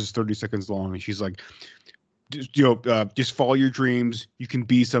 This is 30 seconds long, and she's like, just follow your dreams. You can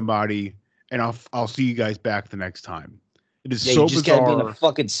be somebody, and I'll see you guys back the next time. It is so you just bizarre. gotta be in a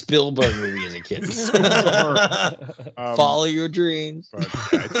fucking Spielberg movie as a kid. Follow your dreams. But,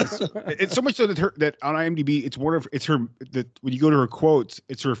 it's so much so that on IMDb, when you go to her quotes,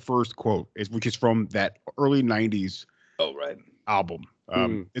 it's her first quote, which is from that early 90s album.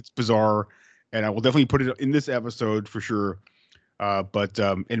 It's bizarre, and I will definitely put it in this episode for sure. But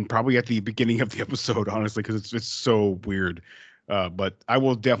and probably at the beginning of the episode, honestly, because it's so weird. But I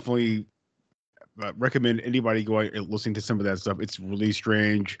will definitely recommend anybody going and listening to some of that stuff. It's really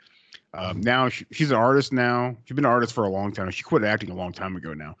strange. Now she's an artist now. She's been an artist for a long time. She quit acting a long time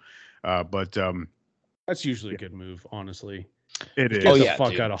ago now. But that's usually a good move, honestly. It is. Get the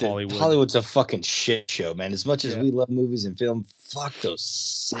fuck out of Hollywood. Hollywood's a fucking shit show, man. As much as we love movies and film, fuck those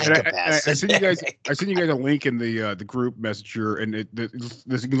psychopaths. I sent you guys a link in the group message here, and you can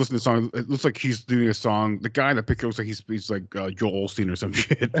listen to the song. It looks like he's doing a song. The guy in the picture looks like he's like Joel Osteen or some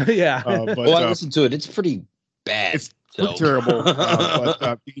shit. Yeah. But, I listened to it. It's pretty bad. It's pretty terrible.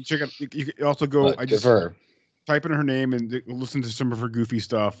 But you can check out. You can also go. I just type in her name and listen to some of her goofy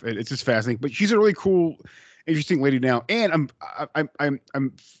stuff, and it's just fascinating. But she's a really cool, interesting lady now, and I'm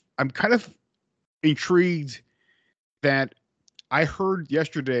kind of intrigued that I heard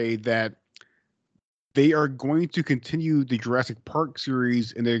yesterday that they are going to continue the Jurassic Park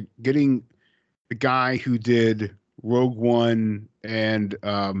series, and they're getting the guy who did Rogue One and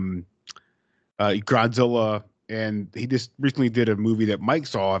Godzilla, and he just recently did a movie that Mike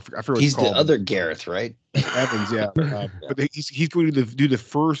saw. I forget what he's it's called. The other Gareth, right? Evans, yeah. But he's going to do the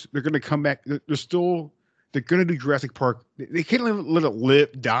first. They're going to come back. They're going to do Jurassic Park. They can't let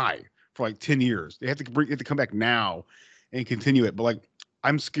it die for like 10 years. They have to come back now and continue it. But like,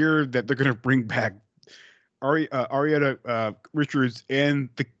 I'm scared that they're going to bring back Ariana Richards and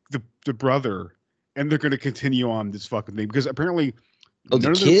the brother, and they're going to continue on this fucking thing because apparently,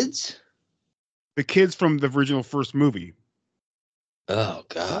 the kids from the original first movie. Oh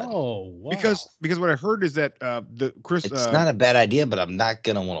God! Oh wow! Because what I heard is that it's not a bad idea, but I'm not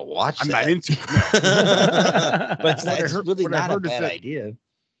gonna want to watch. I'm that. not into it. No. But it's really not a bad idea.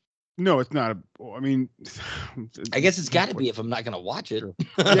 No, it's not. I mean, I guess it's got to be if I'm not gonna watch it.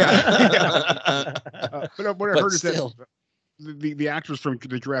 Yeah. But what I heard is that the actors from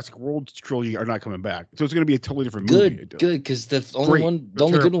the Jurassic World trilogy are not coming back, so it's going to be a totally different movie. Good, because the only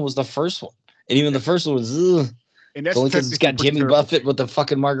good one was the first one, and even the first one was. Ugh. And that's It's only because it's got Jimmy Buffett with the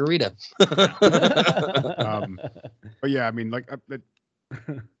fucking margarita. But yeah, I mean, like, I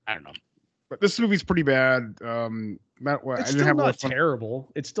don't know. But this movie's pretty bad. It's still not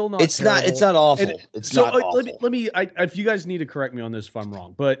terrible. It's still not. It's not. It's not awful. It's not awful. Let me. If you guys need to correct me on this if I'm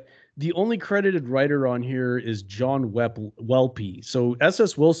wrong, but the only credited writer on here is John Welpe. So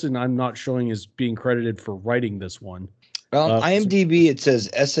S.S. Wilson, I'm not showing as being credited for writing this one. On IMDb, it says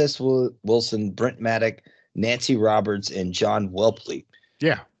S.S. Wilson, Brent Maddock, Nancy Roberts, and John Welpe.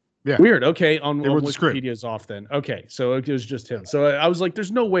 Yeah. Weird. Okay. On the Wikipedia's off then. Okay. So it was just him. So I was like,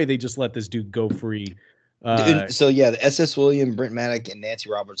 there's no way they just let this dude go free. So yeah, the S.S. William, Brent Maddock, and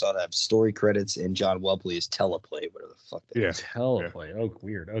Nancy Roberts all have story credits, and John Welpe is teleplay, whatever the fuck that is. Teleplay. Oh,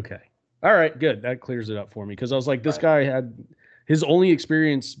 weird. Okay. All right, good. That clears it up for me because I was like, this guy had his only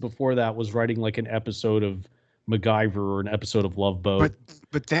experience before that was writing like an episode of MacGyver or an episode of Love Boat.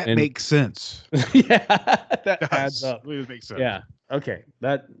 But that makes sense. Yeah, that adds up. It makes sense. Yeah. Okay.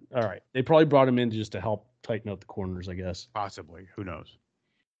 All right. They probably brought him in just to help tighten up the corners, I guess. Possibly. Who knows?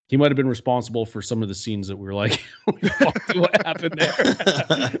 He might have been responsible for some of the scenes that we were like, what happened there?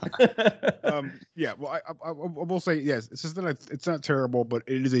 Yeah, well, I will say, yes, it's not terrible, but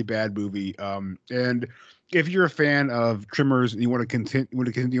it is a bad movie. And if you're a fan of Tremors and you want to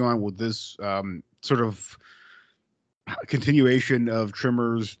continue on with this sort of continuation of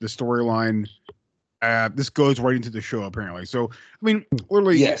Tremors, the storyline, this goes right into the show apparently. So, I mean,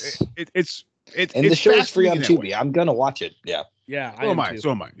 literally, yes, it's the show is free on Tubi. I'm gonna watch it. Yeah. Yeah,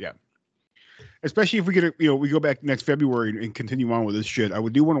 So am I. Yeah. Especially if we get we go back next February and continue on with this shit. I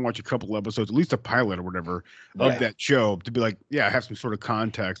do want to watch a couple episodes, at least a pilot or whatever of that show to be like, yeah, I have some sort of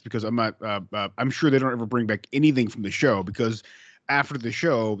context because I'm not. I'm sure they don't ever bring back anything from the show because after the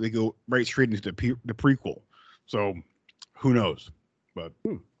show they go right straight into the prequel. So who knows? But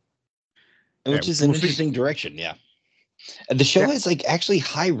which is an interesting direction. Yeah. And the show has like actually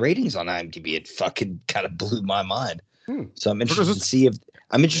high ratings on IMDb. It fucking kind of blew my mind. So I'm interested to see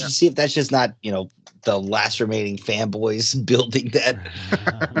if that's just not, the last remaining fanboys building that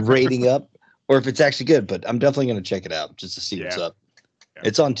rating up, or if it's actually good. But I'm definitely going to check it out just to see what's up. Yeah.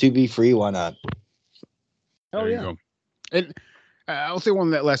 It's on Tubi free. Why not? Oh yeah. Go. And I'll say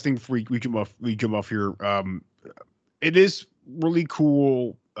one last thing before we jump off here. It is really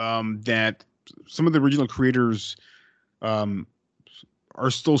cool that some of the original creators are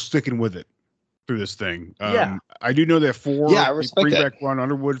still sticking with it through this thing. I do know that 4. I respect bring that. back Ron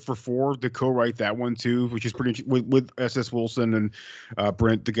Underwood for 4 to co-write that one too, which is pretty with S.S. Wilson and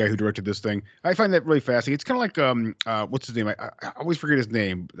Brent, the guy who directed this thing. I find that really fascinating. It's kind of like what's his name? I always forget his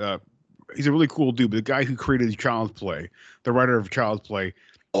name. He's a really cool dude, but the guy who created Child's Play, the writer of Child's Play.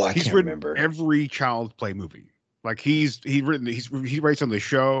 Oh, I can't remember every Child's Play movie. Like he writes on the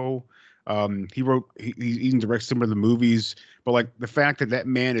show. He even directs some of the movies, but like the fact that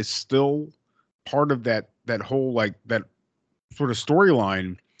man is still part of that whole like that sort of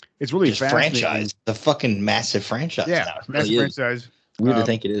storyline, it's really fascinating. Franchise, the fucking massive franchise. Yeah, now. massive franchise. Weird to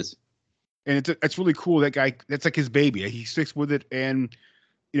think it is. And it's really cool. That guy, that's like his baby. He sticks with it, and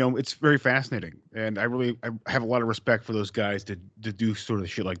it's very fascinating. And I have a lot of respect for those guys to do sort of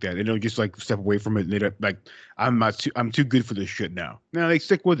shit like that. They don't just like step away from it and they don't like I'm too good for this shit now. No, they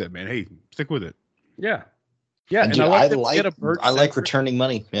stick with it, man. Hey, stick with it. Yeah. Yeah. And I like returning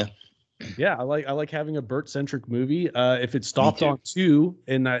money. Yeah. Yeah, I like having a Burt-centric movie. If it stopped on 2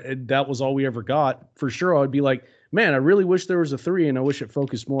 and that was all we ever got, for sure, I'd be like, man, I really wish there was a 3, and I wish it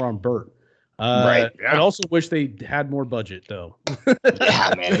focused more on Burt. Right. Yeah. I also wish they had more budget, though.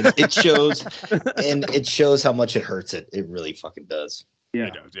 Yeah, man, it shows, and it shows how much it hurts it. It really fucking does. Yeah,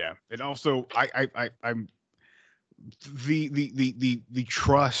 it does. Yeah, and also I'm the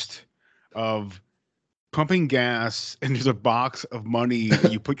trust of pumping gas and there's a box of money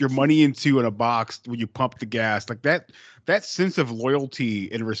you put your money into in a box when you pump the gas, like that sense of loyalty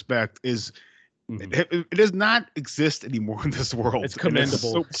and respect is it does not exist anymore in this world. It's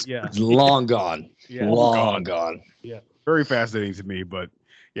commendable. It's long gone. Yeah, long gone. Yeah, very fascinating to me. But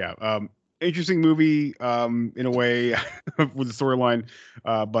yeah, interesting movie in a way with the storyline.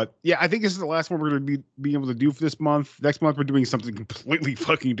 But yeah, I think this is the last one we're going to be able to do for this month. Next month we're doing something completely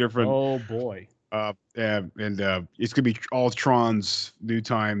fucking different. Oh boy. And it's gonna be all Tron's new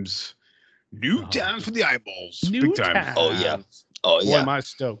times for the eyeballs. Big time. Times. Oh yeah. Boy, am I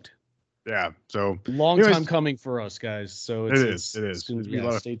stoked. Yeah. So long time coming for us guys. So it is. It's gonna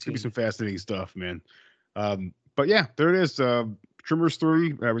be some fascinating stuff, man. But yeah, there it is. Tremors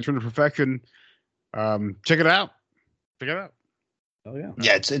 3, Return to Perfection. Check it out. Oh yeah.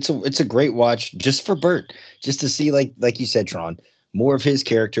 Yeah, it's a great watch just for Burt, just to see like you said, Tron. more of his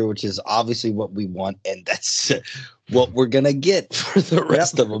character, which is obviously what we want, and that's what we're gonna get for the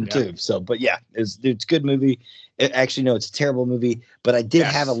rest of them too. So, but yeah, it's a good movie. Actually, no, it's a terrible movie, but I did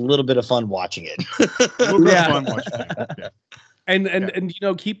have a little bit of fun watching it. A little bit of fun watching it. Yeah.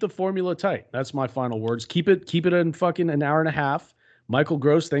 And keep the formula tight. That's my final words. Keep it in fucking an hour and a half. Michael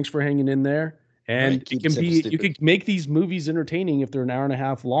Gross, thanks for hanging in there. And you can make these movies entertaining if they're an hour and a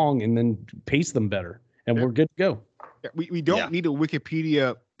half long, and then pace them better, and we're good to go. Yeah, we don't need a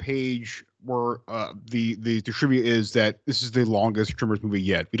Wikipedia page where the trivia is that this is the longest Tremors movie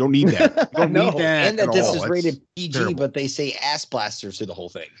yet. We don't need that. We don't need that. And that this is rated PG, terrible. But they say ass blasters through the whole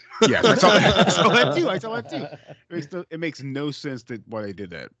thing. Yes, I saw that too. It makes no sense why they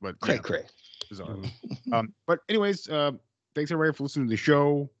did that. But cray. But anyways, thanks everybody for listening to the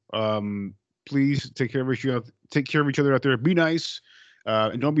show. Please take care of each other out there. Be nice,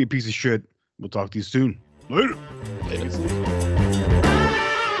 and don't be a piece of shit. We'll talk to you soon. Later.